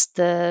as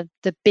the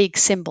big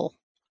symbol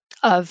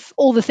of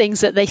all the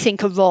things that they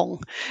think are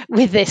wrong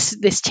with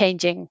this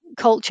changing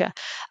culture.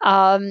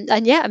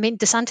 And yeah, I mean,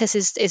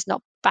 DeSantis is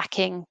not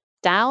backing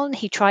down.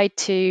 He tried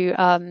to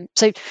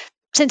so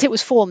since it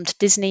was formed,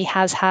 Disney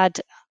has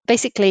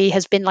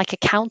been like a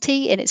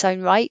county in its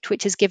own right,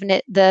 which has given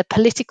it the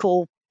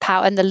political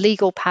power and the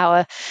legal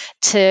power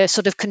to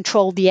sort of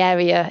control the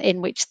area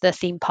in which the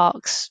theme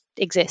parks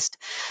exist.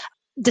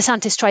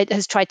 DeSantis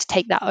has tried to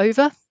take that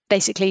over,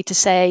 basically to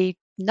say,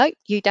 no,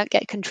 you don't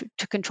get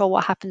to control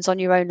what happens on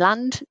your own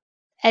land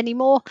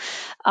anymore.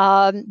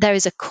 There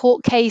is a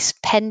court case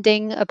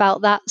pending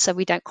about that, so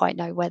we don't quite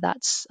know where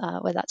that's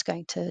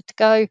going to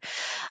go.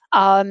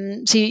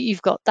 So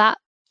you've got that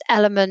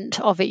element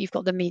of it. You've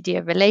got the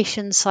media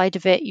relations side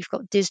of it. You've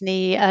got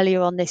Disney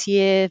earlier on this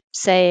year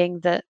saying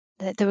that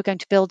they were going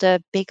to build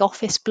a big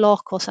office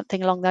block or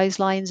something along those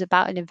lines,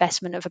 about an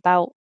investment of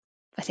about,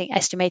 I think,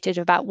 estimated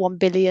about $1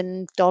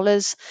 billion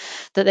that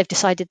they've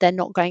decided they're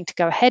not going to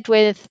go ahead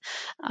with.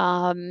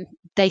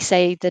 They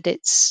say that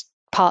it's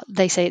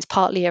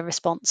partly a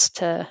response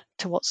to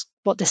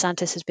what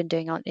DeSantis has been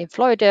doing in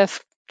Florida.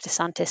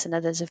 DeSantis and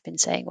others have been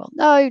saying, well,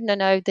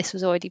 no, this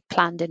was already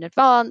planned in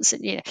advance,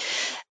 and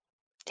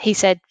he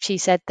said, she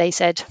said, they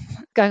said,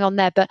 going on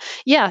there. But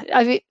yeah,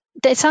 I mean,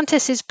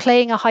 DeSantis is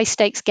playing a high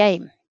stakes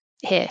game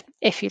here,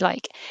 if you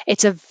like.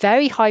 It's a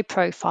very high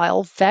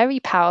profile, very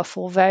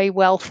powerful, very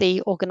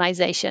wealthy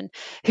organization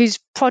whose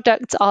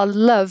products are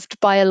loved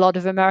by a lot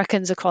of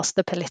Americans across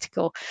the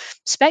political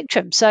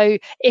spectrum. So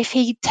if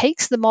he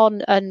takes them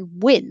on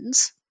and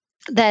wins,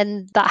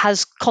 then that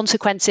has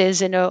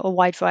consequences in a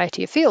wide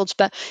variety of fields.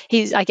 But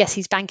I guess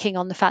he's banking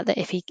on the fact that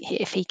if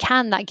he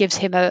can, that gives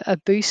him a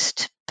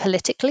boost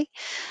politically.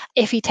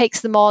 If he takes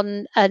them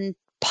on and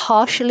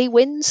partially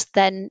wins,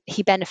 then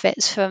he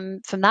benefits from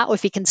that, or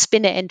if he can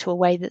spin it into a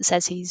way that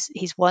says he's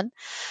won.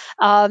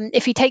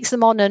 If he takes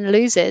them on and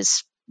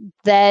loses,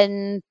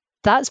 then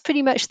that's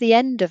pretty much the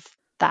end of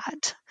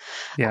that.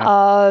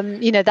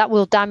 That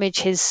will damage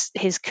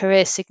his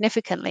career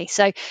significantly.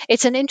 So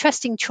it's an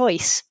interesting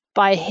choice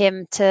by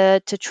him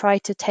to try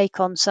to take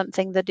on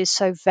something that is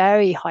so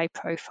very high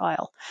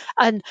profile,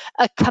 and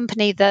a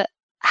company that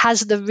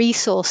has the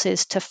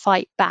resources to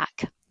fight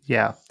back.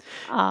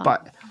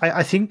 But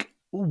I think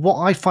what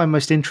I find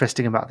most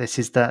interesting about this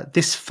is that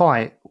this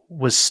fight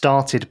was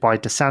started by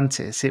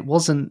DeSantis. It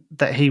wasn't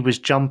that he was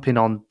jumping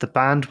on the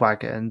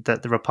bandwagon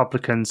that the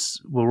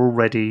Republicans were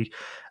already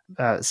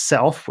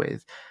set off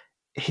with.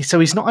 So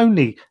he's not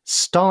only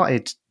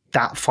started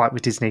that fight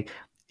with Disney,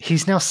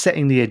 he's now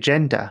setting the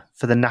agenda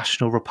for the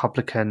National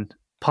Republican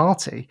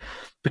Party,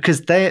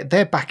 because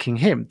they're backing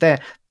him.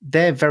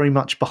 They're very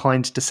much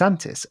behind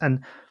DeSantis,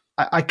 and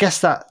I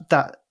guess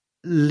that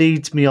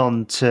leads me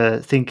on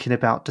to thinking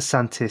about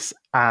DeSantis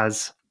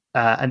as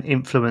an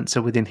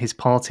influencer within his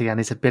party and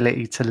his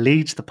ability to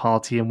lead the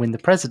party and win the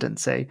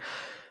presidency,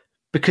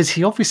 because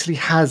he obviously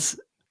has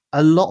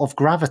a lot of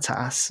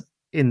gravitas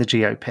in the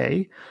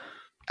GOP.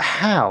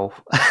 How?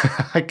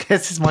 I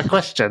guess is my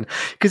question,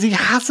 because he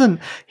hasn't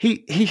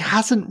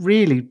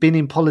really been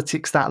in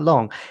politics that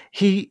long.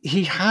 He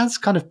has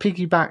kind of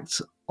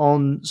piggybacked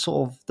on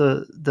sort of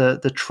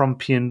the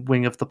Trumpian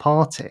wing of the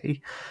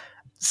party.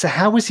 So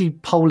how is he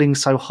polling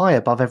so high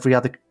above every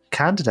other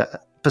candidate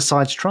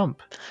besides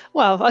Trump.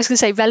 Well, I was going to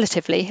say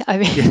relatively. I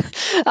mean,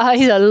 Yeah.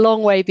 he's a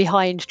long way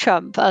behind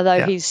Trump, although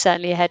Yeah. he's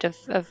certainly ahead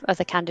of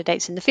other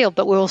candidates in the field.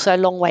 But we're also a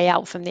long way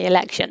out from the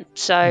election.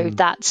 So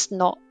that's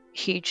not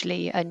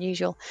hugely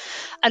unusual.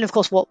 And of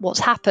course, what's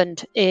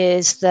happened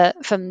is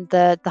that from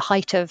the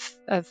height of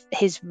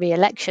his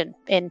re-election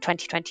in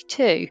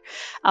 2022,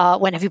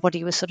 when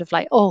everybody was sort of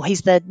like, oh,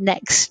 he's the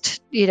next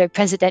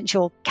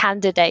presidential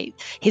candidate,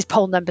 his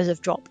poll numbers have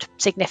dropped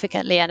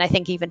significantly, and I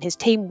think even his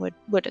team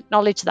would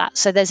acknowledge that.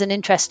 So there's an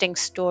interesting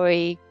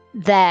story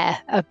there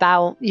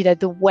about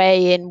the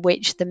way in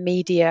which the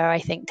media, I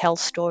think, tells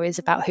stories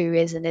about who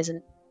is and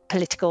isn't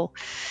political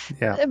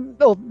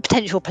or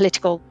potential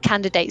political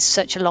candidates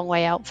such a long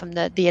way out from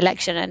the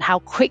election, and how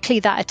quickly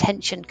that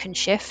attention can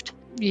shift,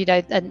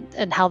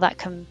 and how that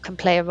can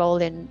play a role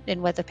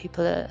in whether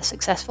people are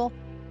successful.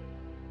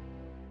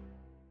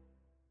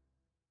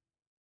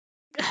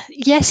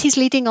 Yes, he's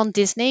leading on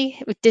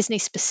Disney, with Disney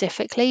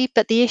specifically,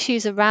 but the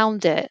issues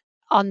around it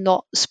are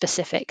not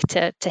specific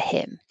to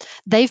him.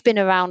 They've been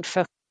around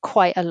for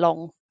quite a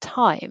long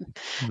time.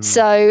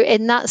 So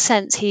in that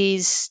sense,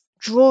 he's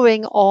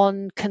drawing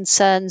on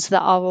concerns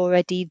that are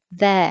already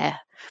there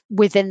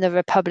within the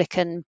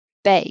Republican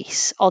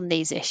base on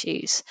these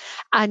issues,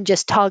 and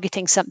just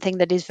targeting something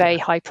that is very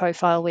high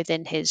profile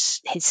within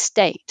his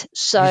state.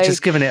 So he's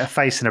just given it a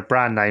face and a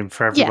brand name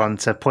for everyone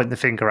to point the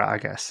finger at, I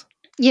guess.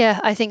 Yeah,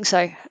 I think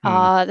so.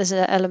 There's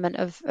an element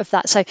of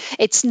that. So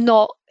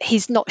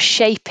he's not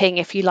shaping,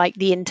 if you like,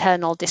 the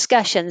internal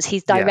discussions.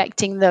 He's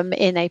directing them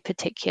in a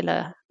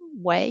particular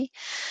way.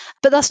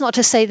 But that's not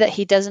to say that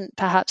he doesn't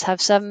perhaps have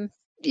some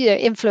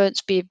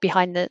influence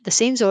behind the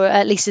scenes, or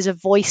at least as a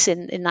voice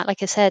in that.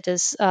 Like I said,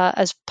 as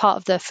part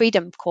of the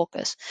Freedom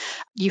Caucus,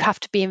 you have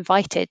to be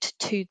invited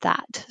to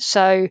that.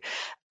 So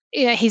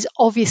he's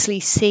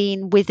obviously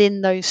seen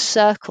within those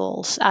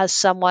circles as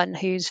someone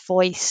whose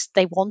voice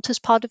they want as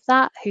part of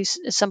that, who's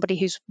somebody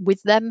who's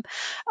with them,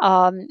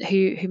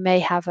 who may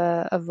have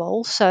a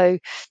role. So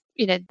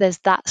there's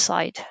that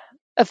side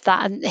of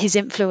that, and his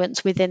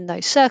influence within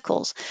those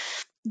circles.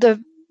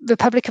 The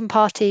Republican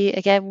Party,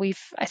 again,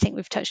 I think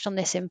we've touched on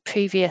this in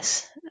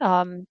previous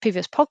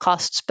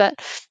podcasts, but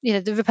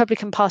the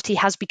Republican Party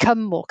has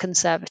become more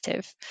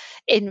conservative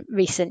in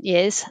recent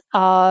years,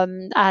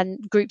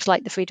 and groups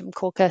like the Freedom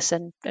Caucus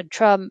and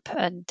Trump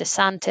and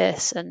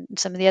DeSantis and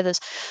some of the others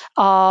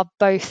are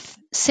both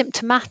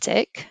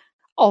symptomatic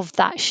of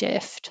that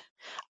shift,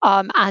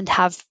 and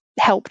have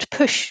helped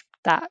push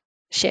that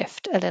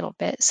shift a little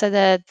bit. So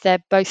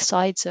they're both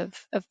sides of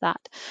that.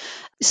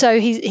 So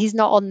he's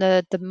not on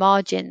the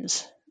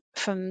margins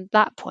from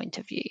that point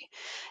of view.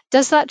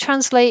 Does that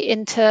translate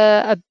into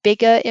a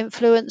bigger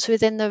influence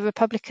within the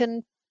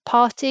Republican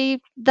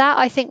Party? That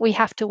I think we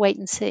have to wait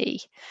and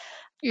see.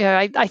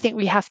 I think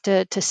we have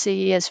to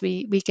see as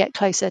we get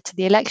closer to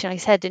the election. I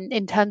said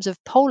in terms of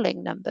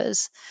polling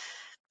numbers,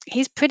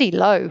 he's pretty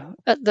low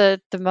at the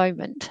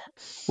moment.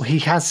 Well, he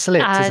has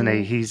slipped, isn't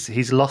he?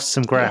 He's lost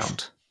some ground.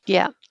 Yes.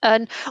 Yeah,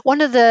 and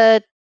one of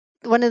the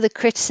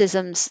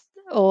criticisms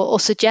or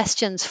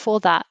suggestions for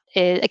that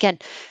is, again,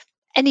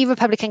 any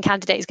Republican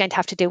candidate is going to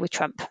have to deal with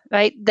Trump,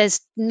 right?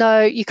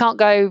 You can't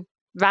go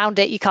round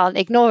it, you can't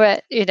ignore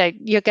it.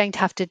 You're going to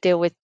have to deal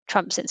with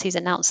Trump since he's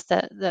announced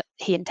that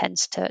he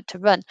intends to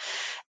run.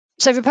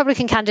 So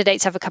Republican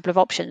candidates have a couple of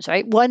options,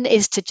 right? One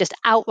is to just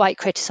outright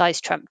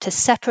criticize Trump, to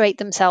separate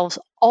themselves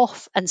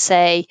off and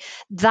say,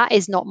 that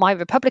is not my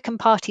Republican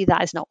Party,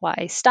 that is not what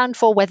I stand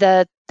for.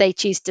 Whether they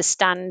choose to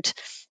stand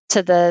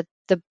to the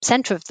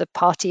center of the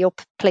party or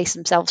place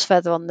themselves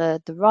further on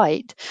the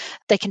right,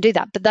 they can do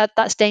that. But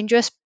that's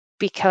dangerous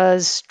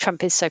because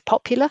Trump is so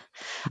popular.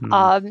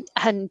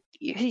 And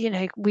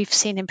we've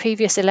seen in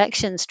previous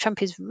elections,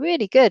 Trump is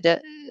really good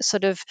at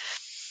sort of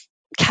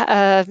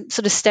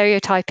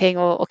stereotyping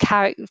or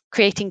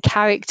creating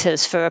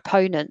characters for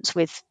opponents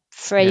with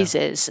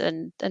phrases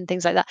and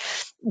things like that,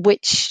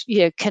 which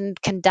can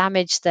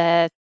damage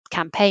their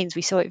campaigns.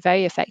 We saw it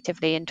very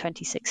effectively in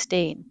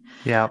 2016.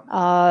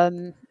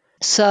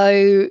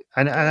 So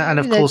and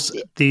of course,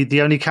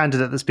 the only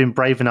candidate that's been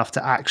brave enough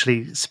to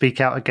actually speak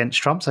out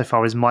against Trump so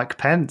far is Mike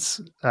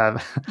Pence.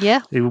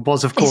 Who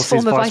was, of course,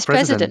 his vice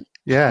president.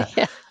 Yeah.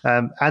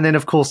 And then,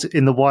 of course,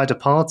 in the wider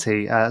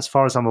party, as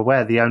far as I'm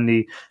aware, the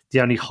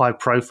only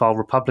high-profile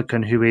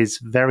Republican who is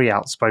very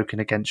outspoken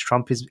against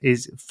Trump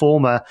is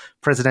former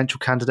presidential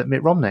candidate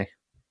Mitt Romney.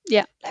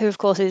 Yeah, who of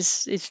course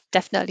is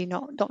definitely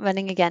not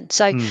running again.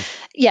 So,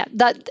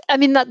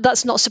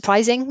 that's not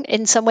surprising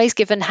in some ways,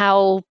 given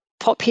how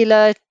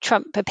popular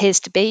Trump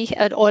appears to be,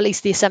 or at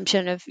least the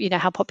assumption of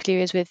how popular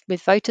he is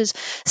with voters.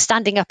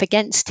 Standing up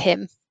against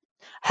him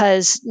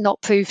has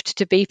not proved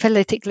to be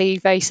politically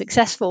very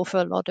successful for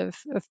a lot of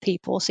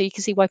people. So you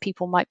can see why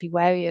people might be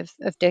wary of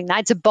doing that.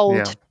 It's a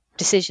bold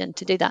decision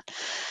to do that.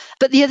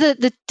 But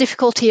the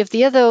difficulty of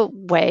the other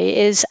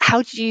way is,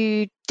 how do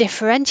you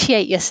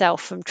differentiate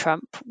yourself from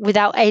Trump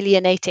without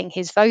alienating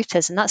his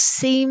voters? And that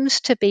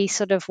seems to be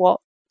sort of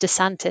what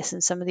DeSantis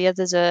and some of the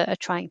others are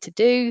trying to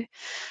do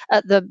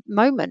at the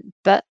moment.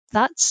 But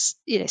that's,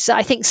 so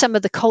I think some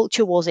of the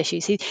culture wars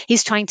issues,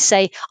 he's trying to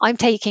say, I'm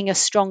taking a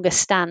stronger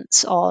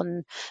stance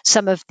on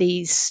some of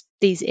these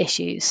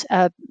issues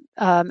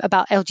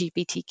about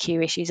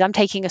LGBTQ issues. I'm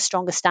taking a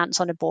stronger stance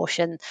on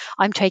abortion.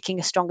 I'm taking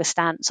a stronger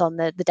stance on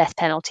the death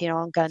penalty and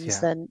on guns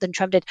than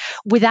Trump did,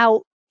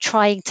 without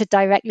trying to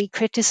directly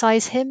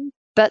criticize him.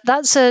 But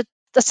that's a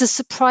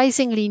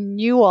surprisingly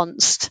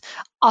nuanced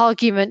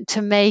argument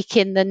to make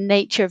in the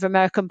nature of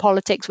American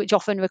politics, which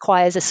often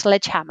requires a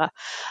sledgehammer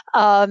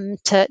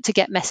to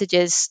get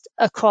messages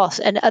across.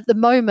 And at the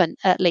moment,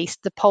 at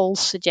least, the polls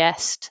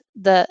suggest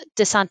that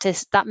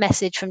that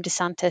message from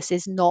DeSantis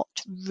is not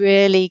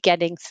really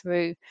getting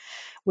through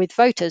with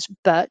voters.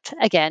 But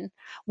again,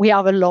 we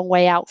are a long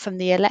way out from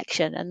the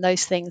election, and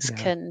those things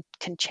can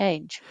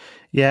change.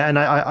 Yeah, and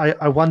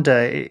I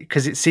wonder,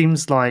 because it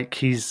seems like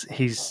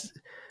he's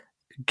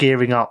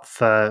gearing up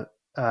for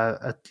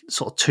a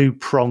sort of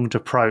two-pronged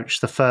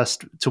approach. The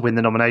first to win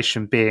the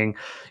nomination being,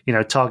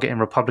 targeting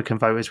Republican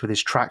voters with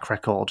his track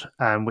record,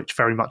 which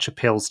very much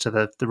appeals to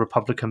the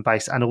Republican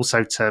base and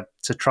also to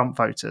Trump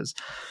voters.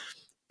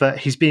 But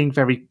he's being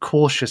very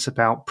cautious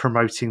about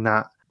promoting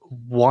that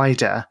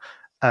wider,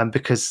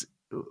 because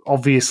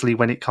obviously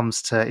when it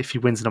comes to, if he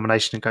wins the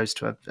nomination and goes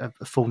to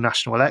a full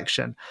national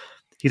election,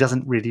 he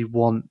doesn't really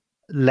want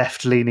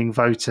left-leaning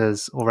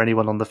voters or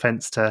anyone on the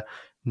fence to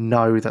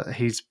know that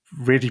he's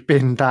really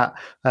been that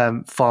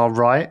far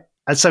right.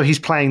 And so he's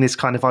playing this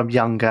kind of, I'm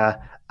younger,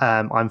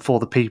 I'm for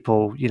the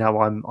people,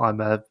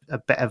 I'm a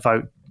better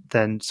vote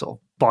than sort of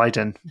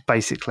Biden,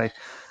 basically.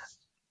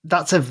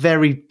 That's a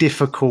very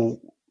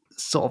difficult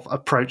sort of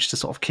approach to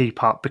sort of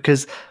keep up,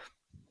 because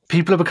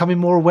people are becoming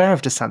more aware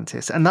of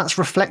DeSantis, and that's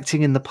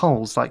reflecting in the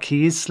polls. Like,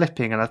 he is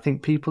slipping, and I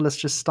think people are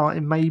just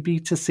starting maybe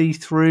to see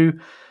through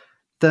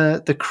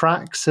the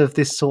cracks of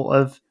this sort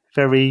of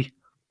very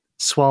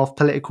suave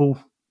political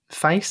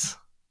face.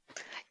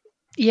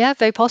 Yeah,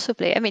 very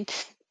possibly. I mean,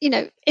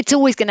 it's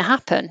always going to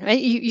happen, right?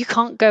 You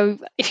can't go,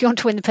 if you want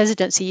to win the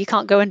presidency, you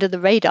can't go under the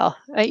radar,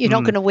 right? You're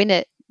not going to win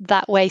it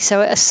that way.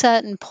 So at a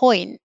certain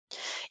point,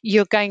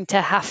 you're going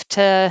to have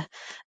to,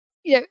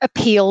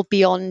 appeal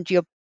beyond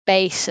your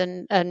base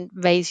and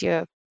raise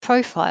your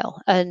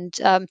profile. And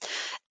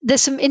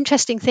there's some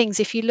interesting things.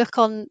 If you look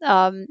on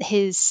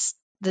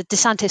the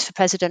DeSantis for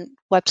President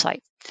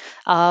website,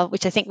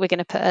 which I think we're going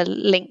to put a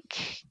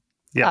link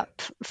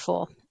up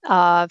for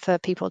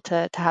people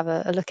to have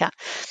a look at.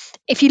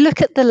 If you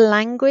look at the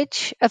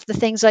language of the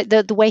things, like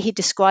the way he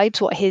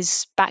describes what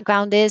his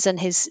background is and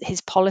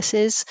his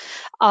policies,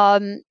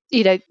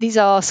 these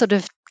are sort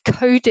of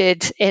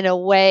coded in a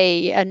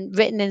way and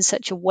written in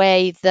such a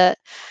way that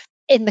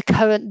in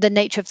the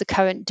nature of the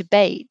current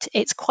debate,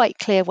 it's quite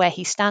clear where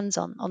he stands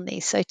on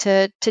these. So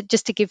to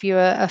give you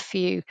a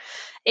few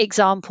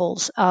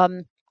examples,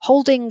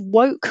 holding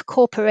woke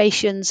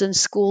corporations and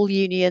school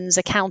unions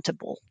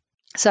accountable.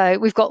 So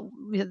we've got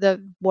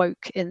the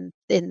woke in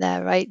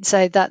there, right?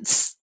 So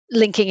that's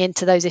linking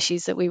into those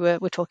issues that we were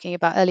talking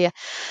about earlier.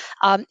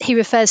 He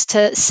refers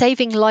to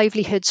saving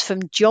livelihoods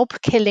from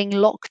job-killing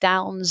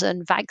lockdowns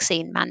and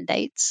vaccine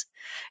mandates,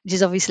 which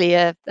is obviously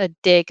a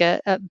dig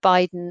at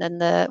Biden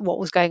and what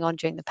was going on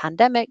during the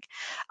pandemic.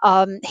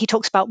 He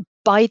talks about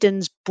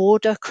Biden's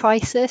border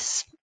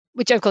crisis,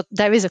 which, of course,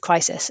 there is a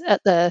crisis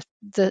at the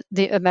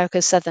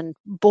America's southern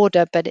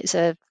border, but it's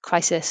a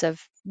crisis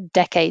of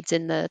decades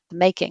in the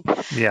making.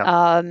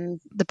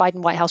 The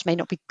Biden White House may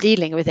not be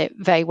dealing with it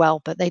very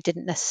well, but they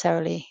didn't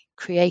necessarily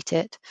create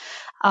it.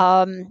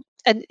 And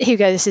here we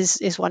go. This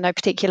is one I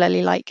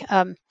particularly like.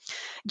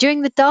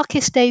 During the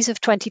darkest days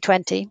of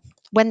 2020,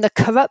 when the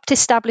corrupt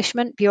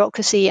establishment,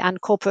 bureaucracy,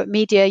 and corporate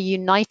media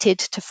united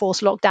to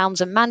force lockdowns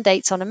and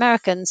mandates on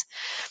Americans,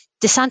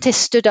 DeSantis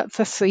stood up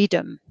for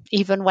freedom,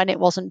 even when it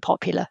wasn't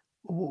popular.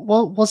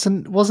 Well,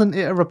 wasn't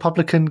it a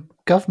Republican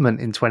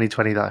government in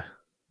 2020 though?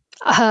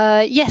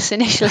 Yes,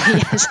 initially,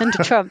 yes,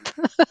 under Trump.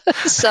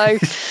 So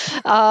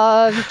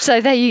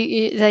there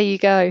you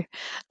go.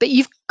 But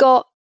you've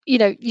got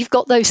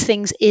those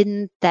things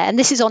in there, and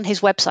this is on his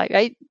website,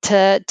 right?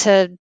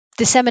 To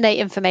disseminate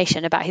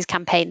information about his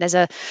campaign. There's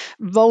a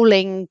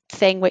rolling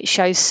thing which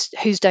shows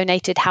who's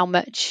donated how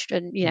much,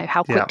 and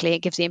how quickly. It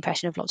gives the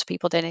impression of lots of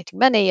people donating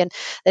money. And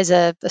there's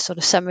a sort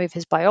of summary of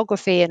his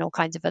biography and all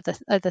kinds of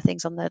other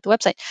things on the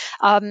website.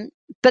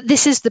 But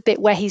this is the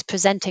bit where he's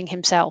presenting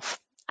himself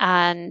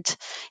and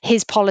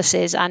his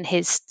policies and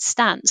his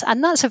stance,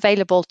 and that's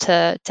available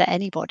to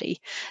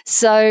anybody.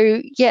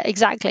 So yeah,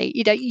 exactly.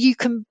 He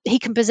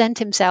can present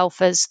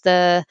himself as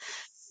the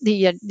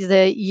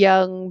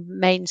young,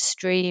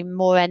 mainstream,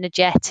 more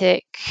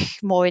energetic,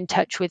 more in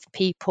touch with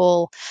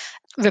people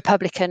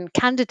Republican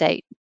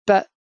candidate,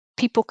 but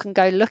people can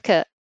go look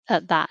at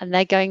that, and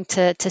they're going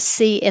to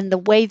see in the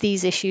way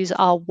these issues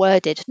are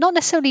worded, not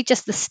necessarily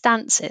just the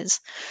stances,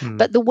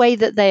 but the way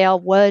that they are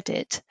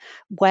worded,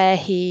 where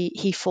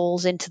he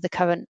falls into the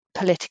current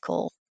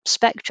political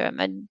spectrum.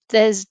 And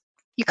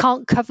you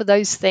can't cover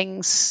those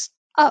things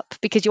up,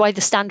 because you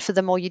either stand for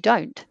them or you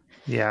don't.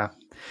 Yeah.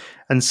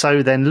 And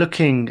so then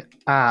looking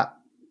at,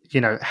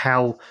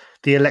 how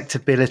the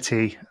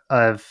electability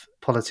of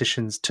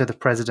politicians to the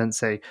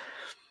presidency,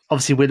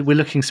 obviously we're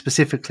looking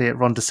specifically at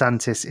Ron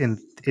DeSantis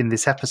in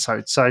this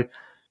episode. So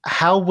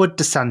how would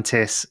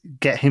DeSantis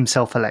get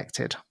himself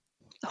elected?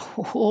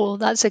 Oh,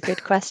 that's a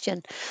good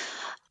question.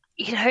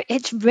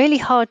 It's really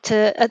hard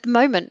to, at the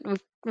moment,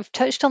 we've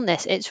touched on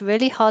this, it's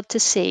really hard to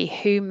see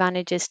who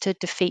manages to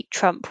defeat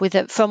Trump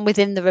from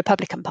within the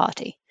Republican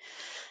Party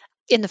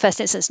in the first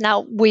instance.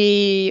 Now,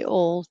 we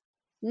all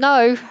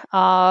know,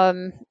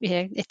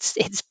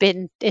 it's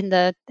been in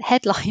the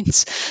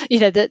headlines,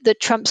 that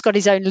Trump's got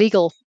his own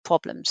legal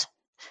problems,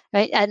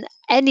 right? And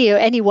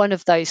any one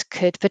of those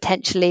could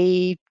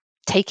potentially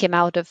take him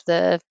out of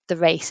the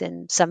race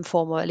in some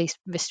form, or at least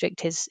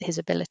restrict his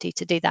ability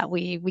to do that.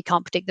 We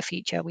can't predict the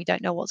future. We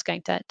don't know what's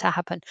going to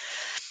happen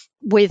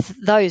with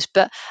those.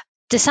 But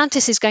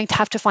DeSantis is going to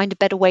have to find a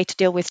better way to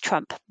deal with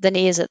Trump than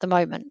he is at the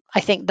moment.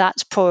 I think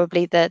that's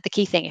probably the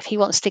key thing. If he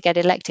wants to get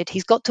elected,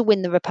 he's got to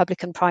win the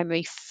Republican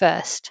primary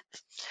first.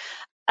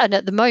 And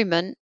at the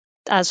moment,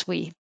 as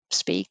we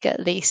speak, at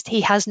least,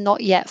 he has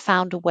not yet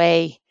found a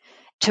way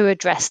to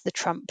address the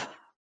Trump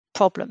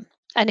problem.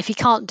 And if he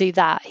can't do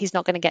that, he's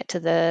not going to get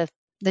to the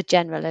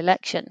general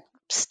election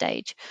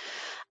stage.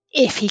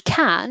 If he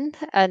can,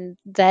 and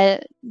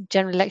the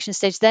general election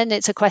stage, then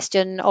it's a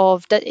question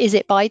of, is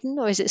it Biden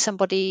or is it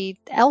somebody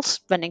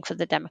else running for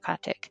the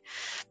Democratic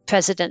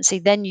presidency?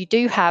 Then you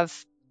do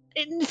have,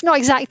 not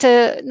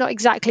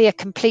exactly a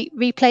complete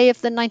replay of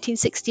the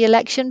 1960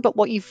 election, but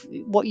what you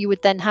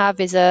would then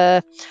have is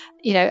a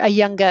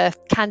younger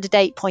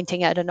candidate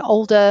pointing at an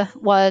older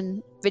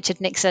one. Richard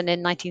Nixon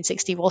in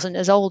 1960 wasn't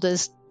as old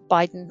as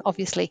Biden,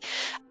 obviously,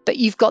 but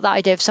you've got that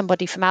idea of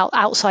somebody from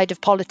outside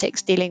of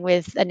politics dealing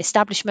with an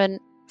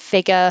establishment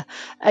figure,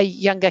 a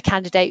younger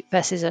candidate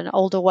versus an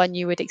older one.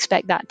 You would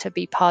expect that to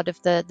be part of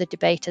the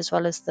debate as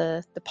well as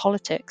the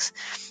politics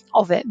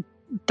of it.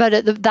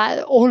 But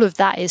all of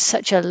that is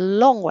such a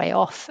long way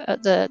off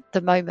at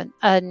the moment,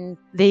 and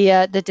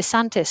the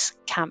DeSantis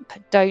camp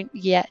don't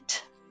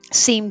yet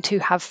seem to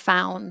have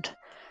found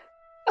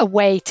a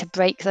way to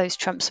break those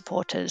Trump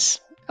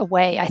supporters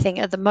away. I think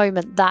at the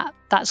moment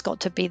that's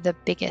got to be the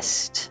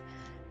biggest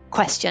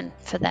question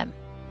for them.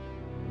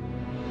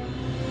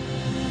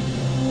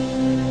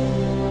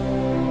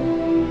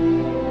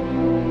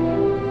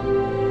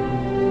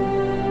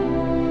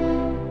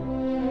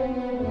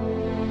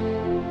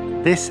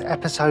 This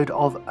episode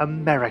of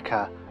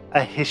America,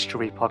 a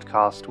History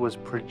podcast, was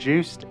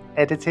produced,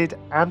 edited,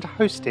 and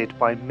hosted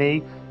by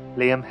me,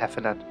 Liam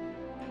Heffernan.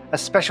 A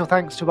special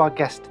thanks to our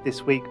guest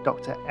this week,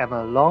 Dr.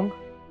 Emma Long.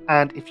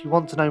 And if you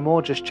want to know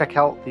more, just check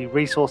out the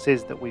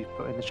resources that we've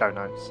put in the show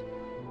notes.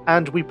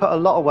 And we put a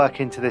lot of work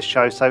into this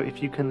show, so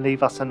if you can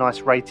leave us a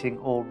nice rating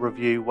or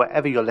review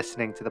wherever you're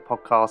listening to the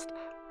podcast,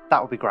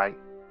 that would be great.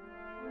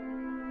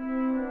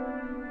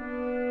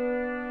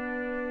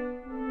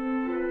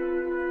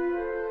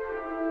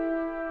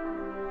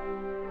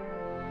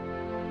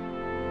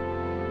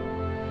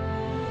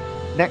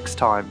 Next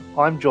time,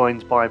 I'm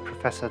joined by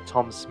Professor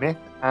Tom Smith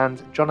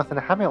and Jonathan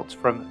Hamilt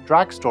from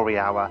Drag Story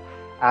Hour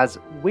as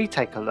we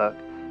take a look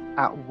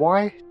at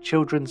why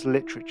children's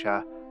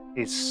literature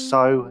is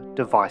so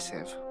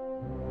divisive.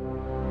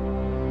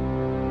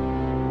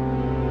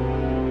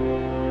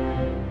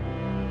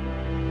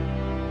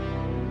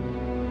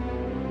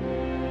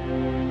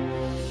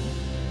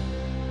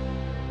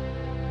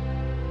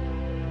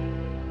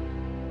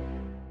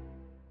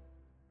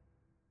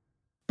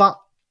 But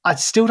I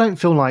still don't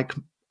feel like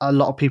a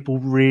lot of people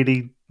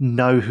really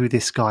know who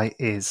this guy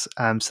is.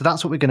 So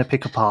that's what we're going to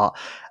pick apart.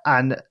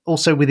 And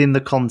also within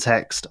the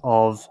context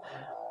of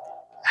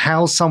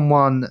how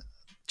someone... Do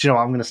you know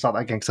what? I'm going to start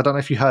that again because I don't know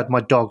if you heard my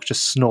dog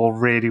just snore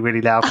really,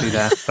 really loudly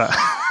there. But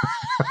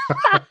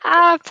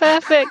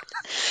Perfect.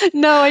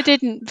 No, I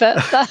didn't. But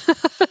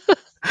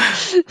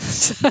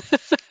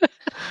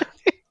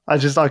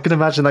I can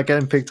imagine that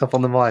getting picked up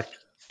on the mic.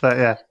 But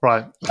yeah,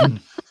 right.